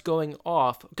it starts going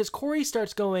off, because Corey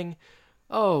starts going,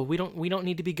 oh, we don't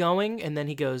need to be going. And then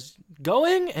he goes,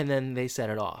 going? And then they set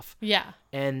it off. Yeah.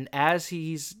 And as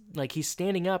he's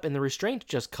standing up and the restraints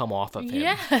just come off of him.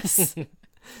 Yes.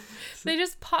 They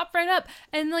just pop right up.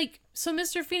 And so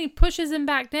Mr. Feeney pushes him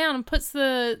back down and puts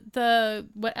the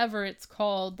whatever it's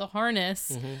called, the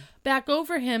harness, back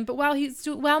over him. But while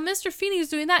Mr. Feeney's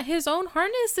doing that, his own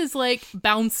harness is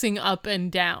bouncing up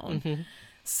and down.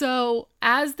 So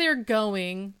as they're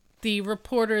going, the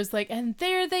reporter's and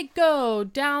there they go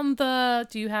down the,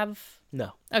 do you have?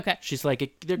 No. Okay. She's they're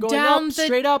going Down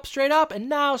up, straight up, and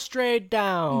now straight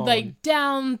down.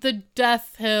 Down the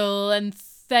death hill, and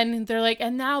then they're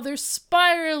and now they're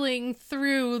spiraling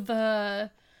through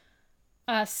the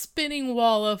spinning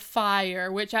wall of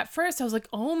fire, which at first I was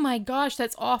oh my gosh,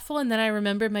 that's awful. And then I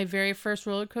remembered my very first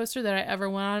roller coaster that I ever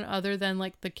went on, other than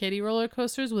the kiddie roller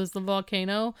coasters, was the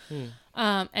volcano.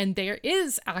 And there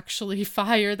is actually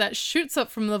fire that shoots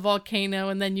up from the volcano,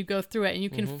 and then you go through it and you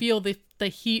can feel the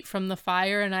heat from the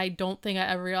fire. And I don't think I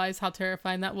ever realized how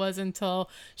terrifying that was until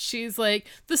she's the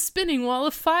spinning wall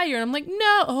of fire. And I'm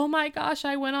no, oh my gosh,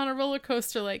 I went on a roller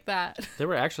coaster like that. There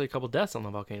were actually a couple deaths on the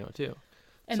volcano too.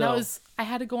 And I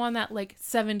had to go on that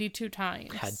 72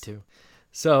 times. Had to.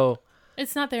 So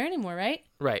it's not there anymore, right?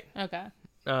 Right. Okay.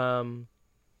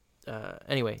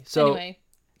 Anyway, so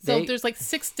there's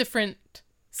 6 different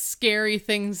scary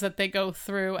things that they go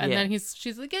through, and then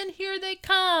she's and here they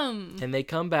come. And they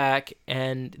come back,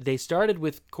 and they started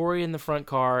with Corey in the front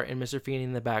car and Mr. Feeney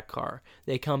in the back car.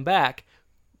 They come back,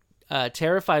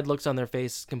 terrified looks on their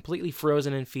face, completely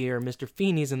frozen in fear. Mr.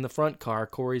 Feeney's in the front car,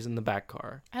 Corey's in the back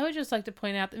car. I would just like to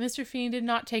point out that Mr. Feeney did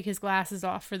not take his glasses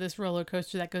off for this roller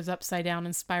coaster that goes upside down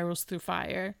and spirals through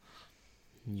fire.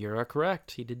 You're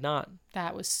correct. He did not.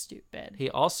 That was stupid. He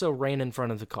also ran in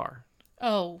front of the car.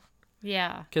 Oh,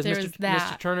 yeah. Because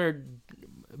Mr. Turner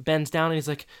bends down and he's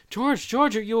like, George,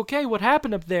 are you okay? What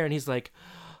happened up there? And he's like,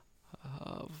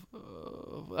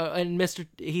 and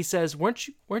he says, weren't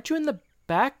you in the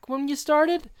back when you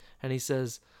started? And he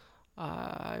says,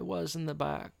 I was in the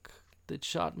back. They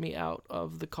shot me out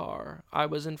of the car. I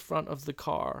was in front of the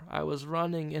car. I was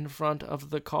running in front of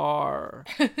the car.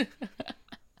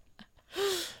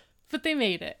 But they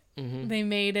made it. They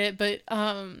made it. But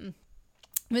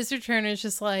Mr. Turner's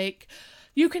just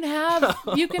you can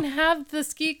have the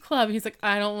ski club. He's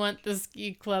I don't want the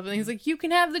ski club. And he's you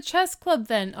can have the chess club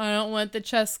then. I don't want the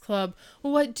chess club.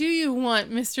 Well, what do you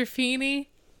want, Mr. Feeney?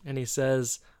 And he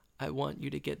says, I want you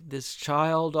to get this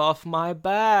child off my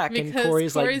back. Because and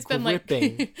Corey's been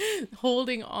gripping.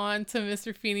 Holding on to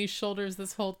Mr. Feeney's shoulders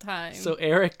this whole time. So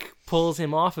Eric pulls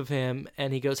him off of him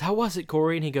and he goes, how was it,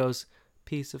 Corey? And he goes,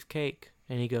 piece of cake.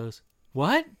 And he goes,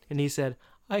 what? And he said,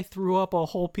 I threw up a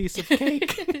whole piece of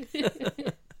cake.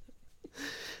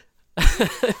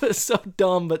 It was so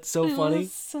dumb, but so funny. It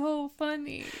was so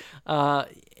funny. And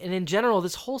in general,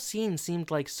 this whole scene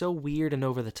seemed so weird and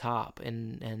over the top,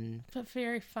 and but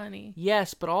very funny.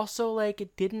 Yes, but also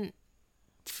it didn't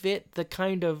fit the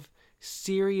kind of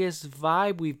serious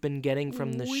vibe we've been getting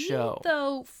from the show.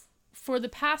 Though, for the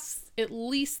past at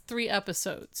least 3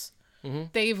 episodes,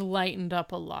 they've lightened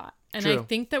up a lot. And True. I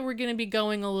think that we're going to be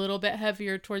going a little bit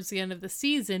heavier towards the end of the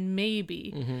season,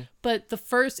 maybe. But the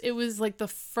first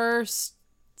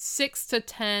 6 to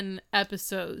 10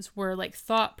 episodes were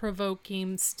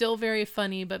thought-provoking, still very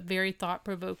funny, but very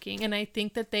thought-provoking. And I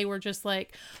think that they were just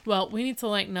well, we need to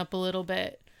lighten up a little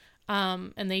bit.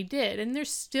 And they did. And there's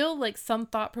still some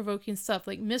thought-provoking stuff.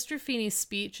 Mr. Feeney's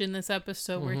speech in this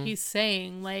episode where he's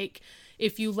saying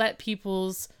if you let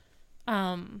people's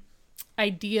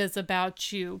ideas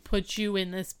about you put you in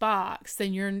this box,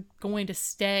 then you're going to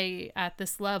stay at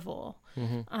this level.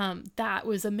 That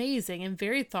was amazing and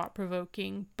very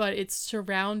thought-provoking, but it's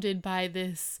surrounded by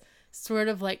this sort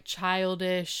of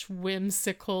childish,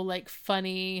 whimsical,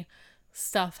 funny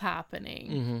stuff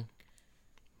happening.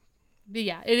 But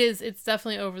yeah, it's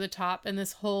definitely over the top, and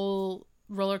this whole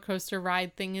roller coaster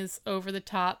ride thing is over the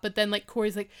top. But then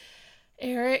Corey's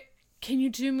Eric, can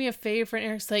you do me a favor? And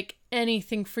Eric's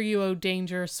anything for you, oh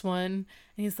dangerous one.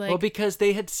 And he's well, because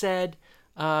they had said,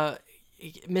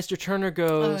 Mr. Turner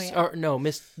goes,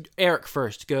 Eric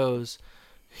first goes,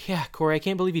 yeah, Corey, I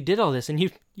can't believe you did all this. And you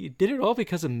did it all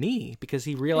because of me, because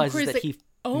he realizes that he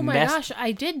oh my gosh,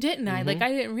 I did, didn't I?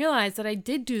 I didn't realize that I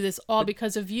did do this all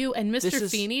because of you. And Mr.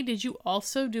 Feeney, did you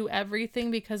also do everything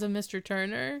because of Mr.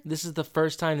 Turner? This is the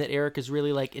first time that Eric is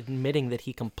really admitting that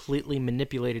he completely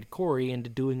manipulated Corey into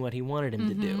doing what he wanted him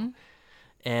to do.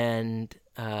 And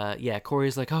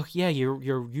Corey's oh yeah, you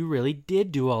really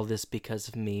did do all this because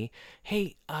of me.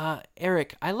 Hey,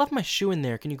 Eric, I left my shoe in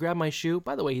there. Can you grab my shoe?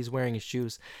 By the way, he's wearing his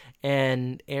shoes.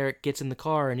 And Eric gets in the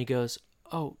car and he goes,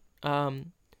 oh,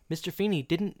 Mr. Feeney,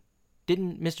 didn't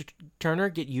Mr. Turner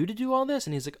get you to do all this?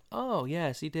 And he's like, oh,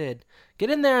 yes, he did. Get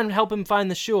in there and help him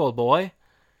find the shoe, old boy.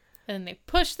 And they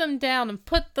push them down and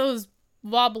put those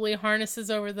wobbly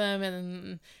harnesses over them,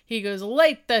 and he goes,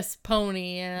 light this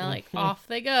pony, and like off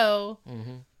they go.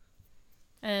 Mm-hmm.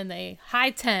 And they high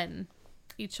 10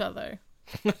 each other.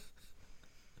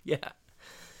 Yeah,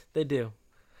 they do.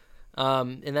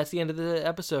 And that's the end of the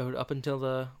episode up until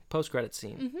the post-credit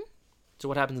scene. Mm-hmm. So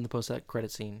what happens in the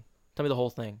post-credit scene? Tell me the whole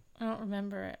thing. I don't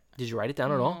remember it. Did you write it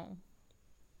down at all?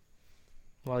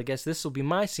 Well, I guess this will be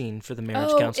my scene for the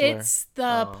marriage Oh, counselor. it's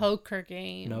the poker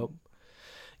game. Nope.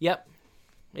 Yep,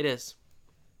 it is.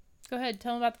 Go ahead,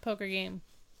 tell them about the poker game.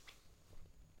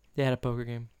 They had a poker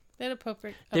game. They had a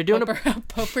poker. They're doing a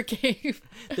poker game.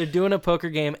 They're doing a poker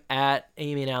game at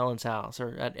Amy and Alan's house,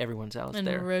 or at everyone's house. And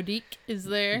there. Rodique is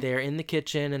there. They're in the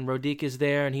kitchen, and Rodique is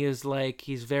there, and he's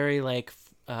very like,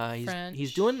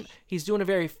 he's doing a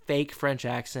very fake French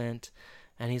accent.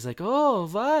 And he's like, oh,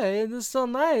 why? This is so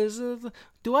nice.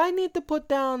 Do I need to put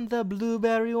down the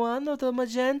blueberry one or the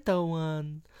magenta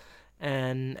one?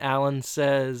 And Alan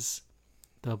says,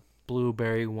 the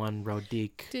blueberry one,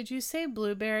 Rodique. Did you say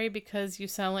blueberry because you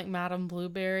sound like Madame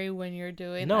Blueberry when you're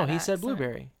doing No, that he said accent?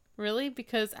 blueberry. Really?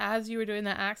 Because as you were doing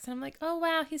that accent, I'm like, oh,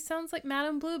 wow, he sounds like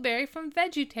Madame Blueberry from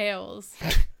VeggieTales.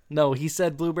 No, he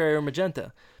said blueberry or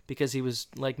magenta because he was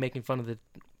like making fun of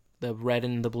the red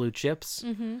and the blue chips.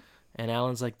 Mm-hmm. And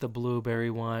Alan's like the blueberry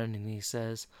one, and he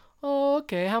says, oh,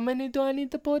 okay, how many do I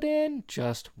need to put in?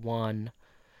 Just one.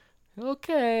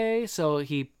 Okay. So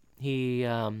he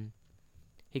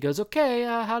goes, okay,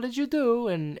 how did you do?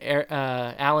 And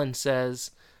Alan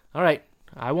says, all right,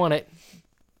 I want it.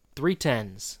 3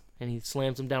 10s. And he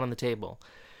slams them down on the table.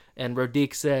 And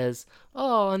Rodique says,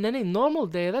 oh, on any normal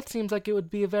day, that seems like it would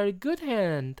be a very good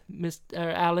hand, Mr.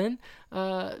 Alan.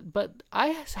 But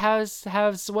I has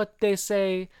what they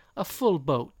say, a full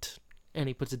boat. And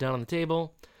he puts it down on the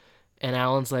table. And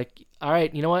Alan's like, all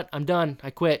right, you know what? I'm done. I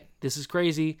quit. This is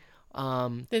crazy.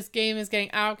 This game is getting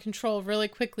out of control really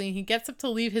quickly. He gets up to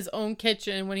leave his own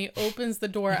kitchen. When he opens the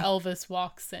door, Elvis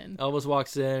walks in. Elvis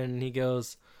walks in, and he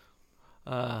goes,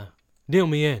 deal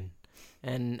me in.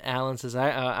 And Alan says,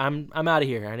 I'm out of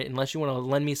here unless you want to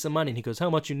lend me some money. And he goes, how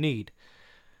much you need?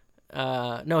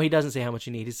 No, he doesn't say how much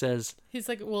you need. He says, he's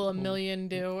like, will $1 million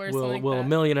do or something like will that? $1.5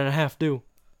 million do?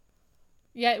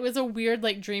 Yeah, it was a weird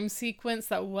like dream sequence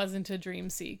that wasn't a dream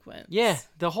sequence. Yeah,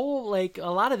 the whole a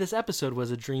lot of this episode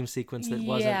was a dream sequence that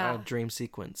wasn't a dream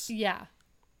sequence. Yeah,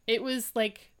 it was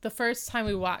like the first time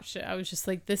we watched it, I was just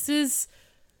like, this is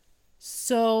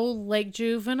so like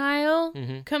juvenile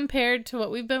compared to what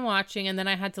we've been watching. And then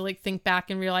I had to like think back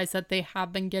and realize that they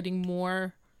have been getting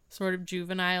more sort of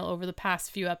juvenile over the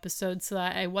past few episodes, so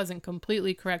that I wasn't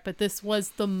completely correct. But this was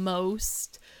the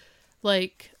most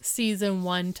like season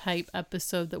 1 type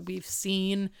episode that we've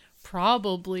seen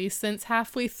probably since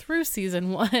halfway through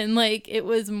season 1. Like it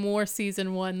was more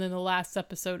season 1 than the last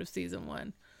episode of season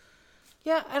 1.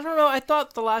 Yeah, I don't know. I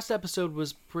thought the last episode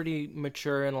was pretty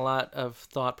mature and a lot of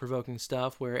thought-provoking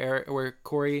stuff where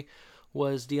Corey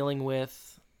was dealing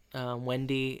with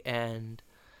Wendy and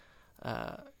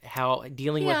how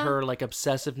dealing with her like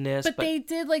obsessiveness. But they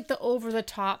did like the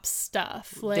over-the-top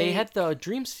stuff. Like, they had the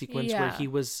dream sequence where he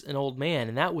was an old man,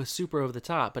 and that was super over the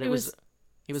top. But it was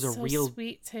a so real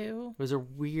sweet too.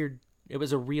 It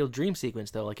was a real dream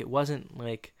sequence though. Like it wasn't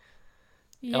like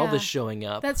Elvis showing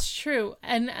up. That's true.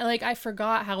 And like I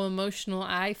forgot how emotional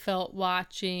I felt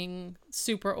watching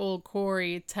super old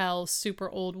Corey tell super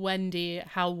old Wendy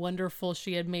how wonderful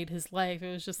she had made his life.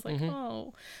 It was just like,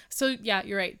 oh. So yeah,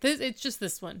 you're right. It's just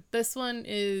this one. This one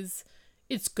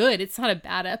it's good. It's not a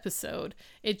bad episode.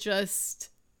 It just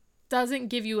doesn't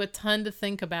give you a ton to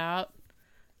think about.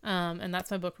 And that's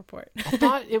my book report. I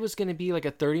thought it was going to be like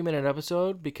a 30-minute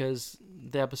episode because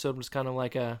the episode was kind of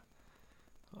like a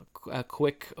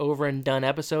quick over and done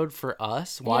episode for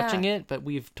us watching it, but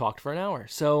we've talked for an hour.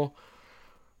 So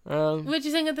what'd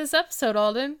you think of this episode,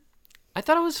 Alden? I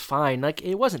thought it was fine. Like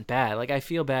it wasn't bad. Like I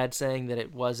feel bad saying that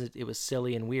it was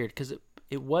silly and weird because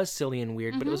it was silly and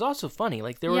weird, but it was also funny.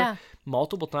 Like there were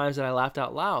multiple times that I laughed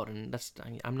out loud, and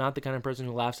I'm not the kind of person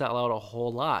who laughs out loud a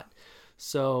whole lot.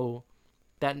 So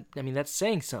that's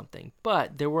saying something.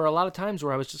 But there were a lot of times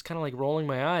where I was just kind of like rolling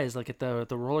my eyes, like at the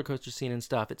roller coaster scene and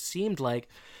stuff. It seemed like,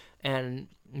 and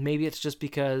maybe it's just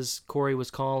because Corey was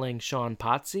calling Sean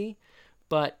Potsy,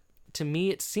 but to me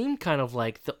it seemed kind of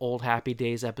like the old Happy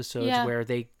Days episodes where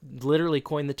they literally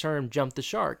coined the term "jump the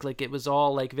shark." Like it was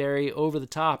all like very over the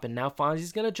top, and now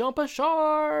Fonzie's gonna jump a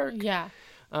shark. Yeah.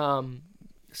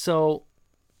 So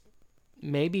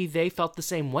maybe they felt the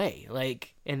same way.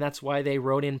 Like, and that's why they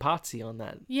wrote in Potsy on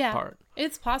that part.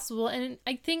 It's possible. And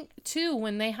I think too,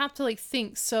 when they have to like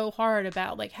think so hard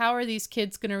about like how are these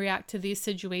kids going to react to these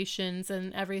situations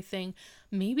and everything,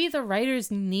 maybe the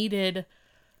writers needed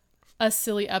a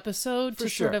silly episode to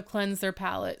sort of cleanse their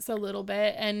palates a little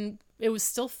bit. And it was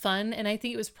still fun. And I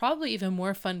think it was probably even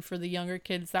more fun for the younger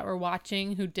kids that were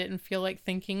watching who didn't feel like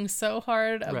thinking so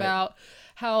hard about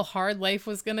how hard life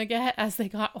was going to get as they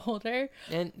got older.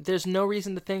 And there's no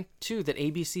reason to think, too, that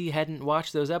ABC hadn't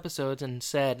watched those episodes and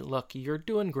said, look, you're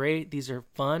doing great. These are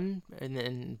fun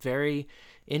and very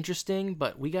interesting,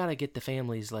 but we got to get the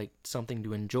families like something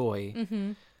to enjoy.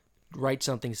 Mm-hmm. Write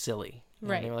something silly.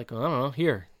 Right. And they were like, well, I don't know,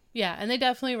 here. Yeah, and they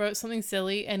definitely wrote something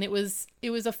silly, and it was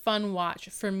a fun watch.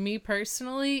 For me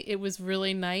personally, it was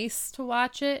really nice to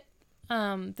watch it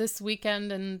this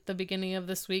weekend and the beginning of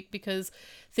this week because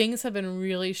things have been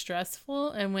really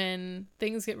stressful, and when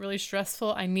things get really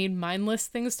stressful, I need mindless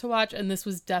things to watch, and this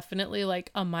was definitely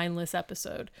like a mindless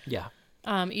episode. Yeah.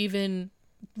 Even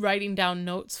writing down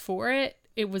notes for it,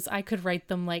 I could write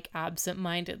them like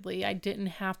absent-mindedly. I didn't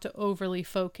have to overly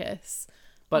focus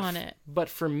on it. But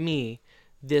for me,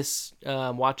 this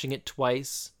watching it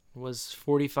twice was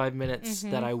 45 minutes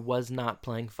that I was not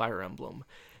playing Fire Emblem.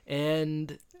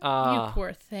 And you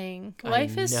poor thing.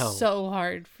 Life is so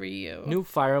hard for you. New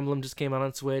Fire Emblem just came out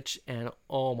on Switch, and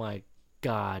oh my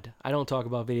God, I don't talk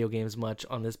about video games much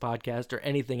on this podcast or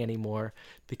anything anymore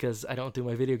because I don't do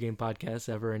my video game podcasts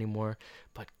ever anymore.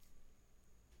 But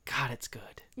God, it's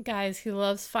good. Guys, he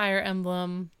loves Fire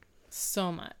Emblem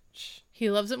so much. He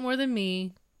loves it more than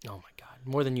me. Oh my God.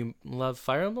 More than you love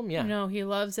Fire Emblem? Yeah. No, he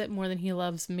loves it more than he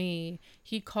loves me.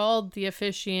 He called the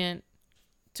officiant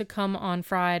to come on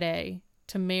Friday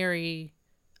to marry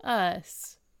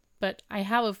us. But I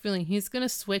have a feeling he's going to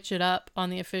switch it up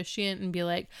on the officiant and be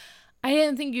like, I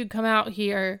didn't think you'd come out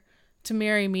here to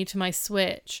marry me to my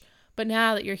Switch. But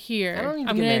now that you're here,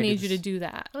 I'm going to need you to do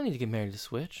that. I don't need to get married to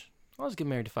Switch. I'll just get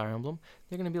married to Fire Emblem.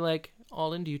 They're going to be like,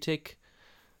 Alden, do you take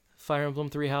Fire Emblem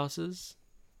Three Houses?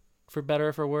 For better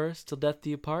or for worse, till death do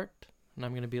you part? And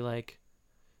I'm going to be like,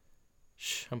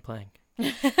 shh, I'm playing.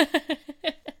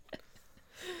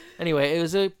 Anyway, it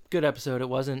was a good episode. It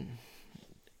wasn't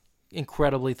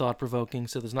incredibly thought-provoking,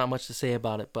 so there's not much to say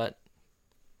about it, but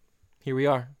here we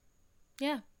are.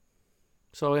 Yeah.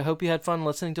 So I hope you had fun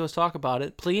listening to us talk about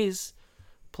it. Please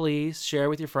share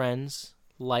with your friends.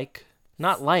 Damn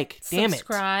it.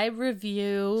 Subscribe,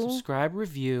 review.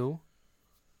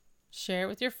 Share it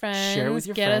with your friends.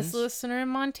 Get us a listener in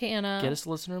Montana.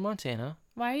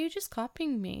 Why are you just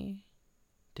copying me?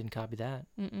 Didn't copy that.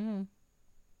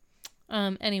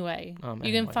 Anyway,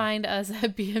 you can find us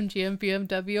at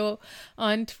BMGMBMW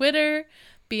on Twitter,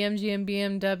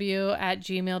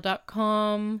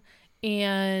 BMGMBMW@gmail.com,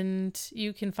 and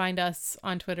you can find us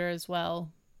on Twitter as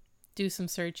well. Do some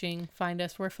searching. Find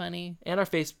us. We're funny. And our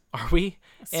face. Are we?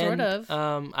 Sort of.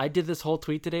 I did this whole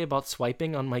tweet today about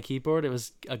swiping on my keyboard. It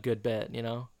was a good bit, you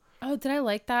know? Oh, did I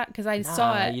like that? Because I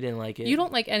saw it. You didn't like it. You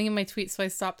don't like any of my tweets, so I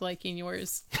stopped liking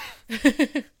yours.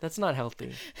 That's not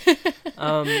healthy.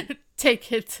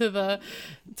 Take it to the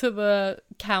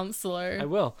counselor. I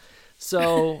will.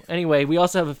 So anyway, we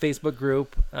also have a Facebook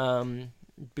group.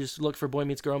 Just look for Boy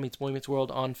Meets Girl Meets Boy Meets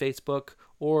World on Facebook,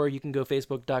 or you can go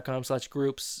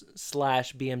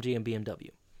facebook.com/groups/BMG and BMW.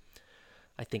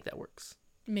 I think that works.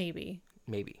 Maybe.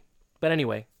 But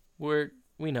anyway, we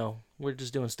know. We're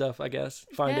just doing stuff, I guess.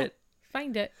 Find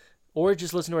it. Or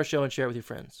just listen to our show and share it with your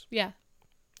friends. Yeah.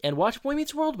 And watch Boy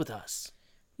Meets World with us.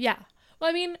 Yeah. Well,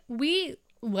 I mean, we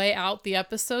lay out the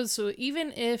episodes, so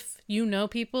even if you know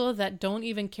people that don't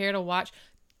even care to watch,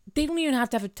 they don't even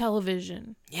have to have a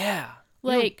television. Yeah.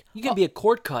 Like, you can be a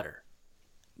cord cutter.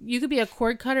 You could be a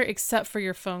cord cutter except for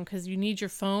your phone, because you need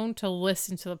your phone to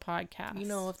listen to the podcast. You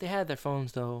know, if they had their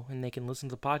phones, though, and they can listen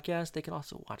to the podcast, they can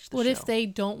also watch the show. What if they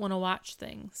don't want to watch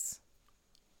things?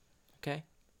 Okay.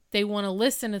 They want to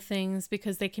listen to things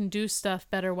because they can do stuff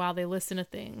better while they listen to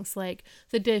things, like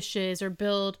the dishes, or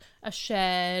build a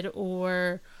shed,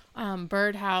 or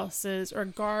birdhouses, or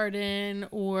garden,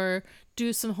 or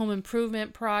do some home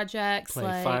improvement projects,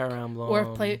 play Fire Emblem,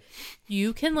 or play.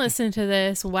 You can listen to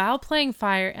this while playing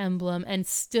Fire Emblem and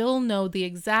still know the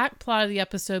exact plot of the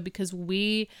episode because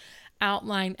we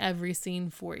outline every scene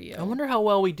for you. I wonder how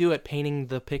well we do at painting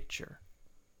the picture.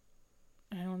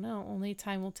 I don't know. Only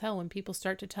time will tell when people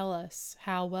start to tell us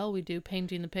how well we do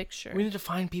painting the picture. We need to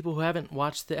find people who haven't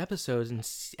watched the episodes and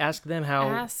ask them how.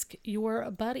 Ask your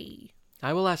buddy.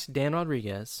 I will ask Dan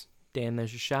Rodriguez. Dan,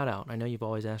 there's your shout out. I know you've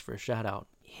always asked for a shout out.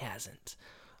 He hasn't.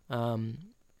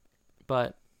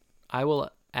 But I will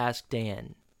ask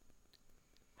Dan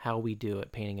how we do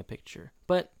at painting a picture.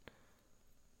 But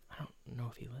I don't know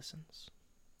if he listens.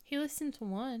 He listened to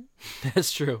one.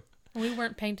 That's true. We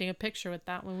weren't painting a picture with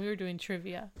that when we were doing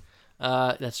trivia.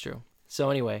 That's true. So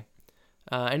anyway,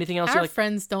 anything else? Our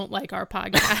friends don't like our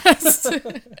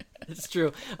podcast. It's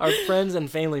true. Our friends and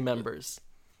family members.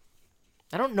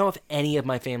 I don't know if any of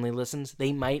my family listens.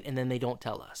 They might, and then they don't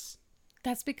tell us.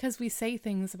 That's because we say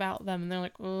things about them, and they're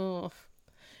like, oh.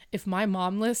 If my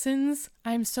mom listens,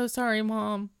 I'm so sorry,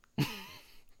 Mom.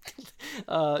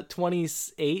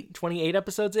 28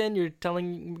 episodes in, you're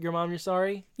telling your mom you're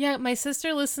sorry? Yeah, my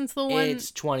sister listened to the one... It's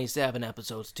 27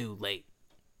 episodes too late.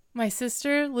 My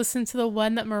sister listened to the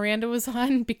one that Miranda was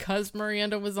on because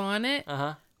Miranda was on it.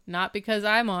 Uh-huh. Not because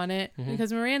I'm on it,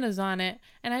 because Miranda's on it.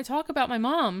 And I talk about my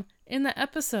mom in the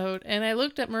episode, and I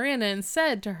looked at Miranda and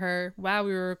said to her while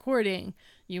we were recording,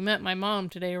 "You met my mom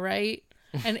today, right?"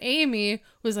 And Amy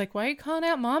was like, "Why are you calling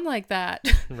out Mom like that?"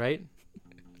 Right?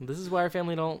 This is why our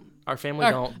family don't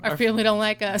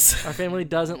like us. Our family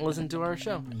doesn't listen to our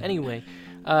show. Anyway,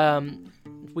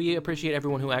 we appreciate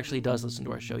everyone who actually does listen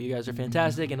to our show. You guys are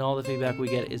fantastic, and all the feedback we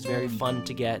get is very fun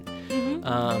to get. And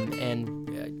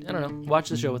I don't know, watch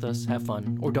the show with us, have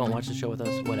fun, or don't watch the show with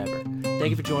us, whatever. Thank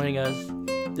you for joining us.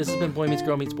 This has been Boy Meets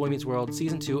Girl Meets Boy Meets World,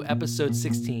 Season 2, Episode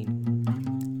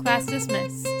 16. Class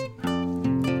dismissed.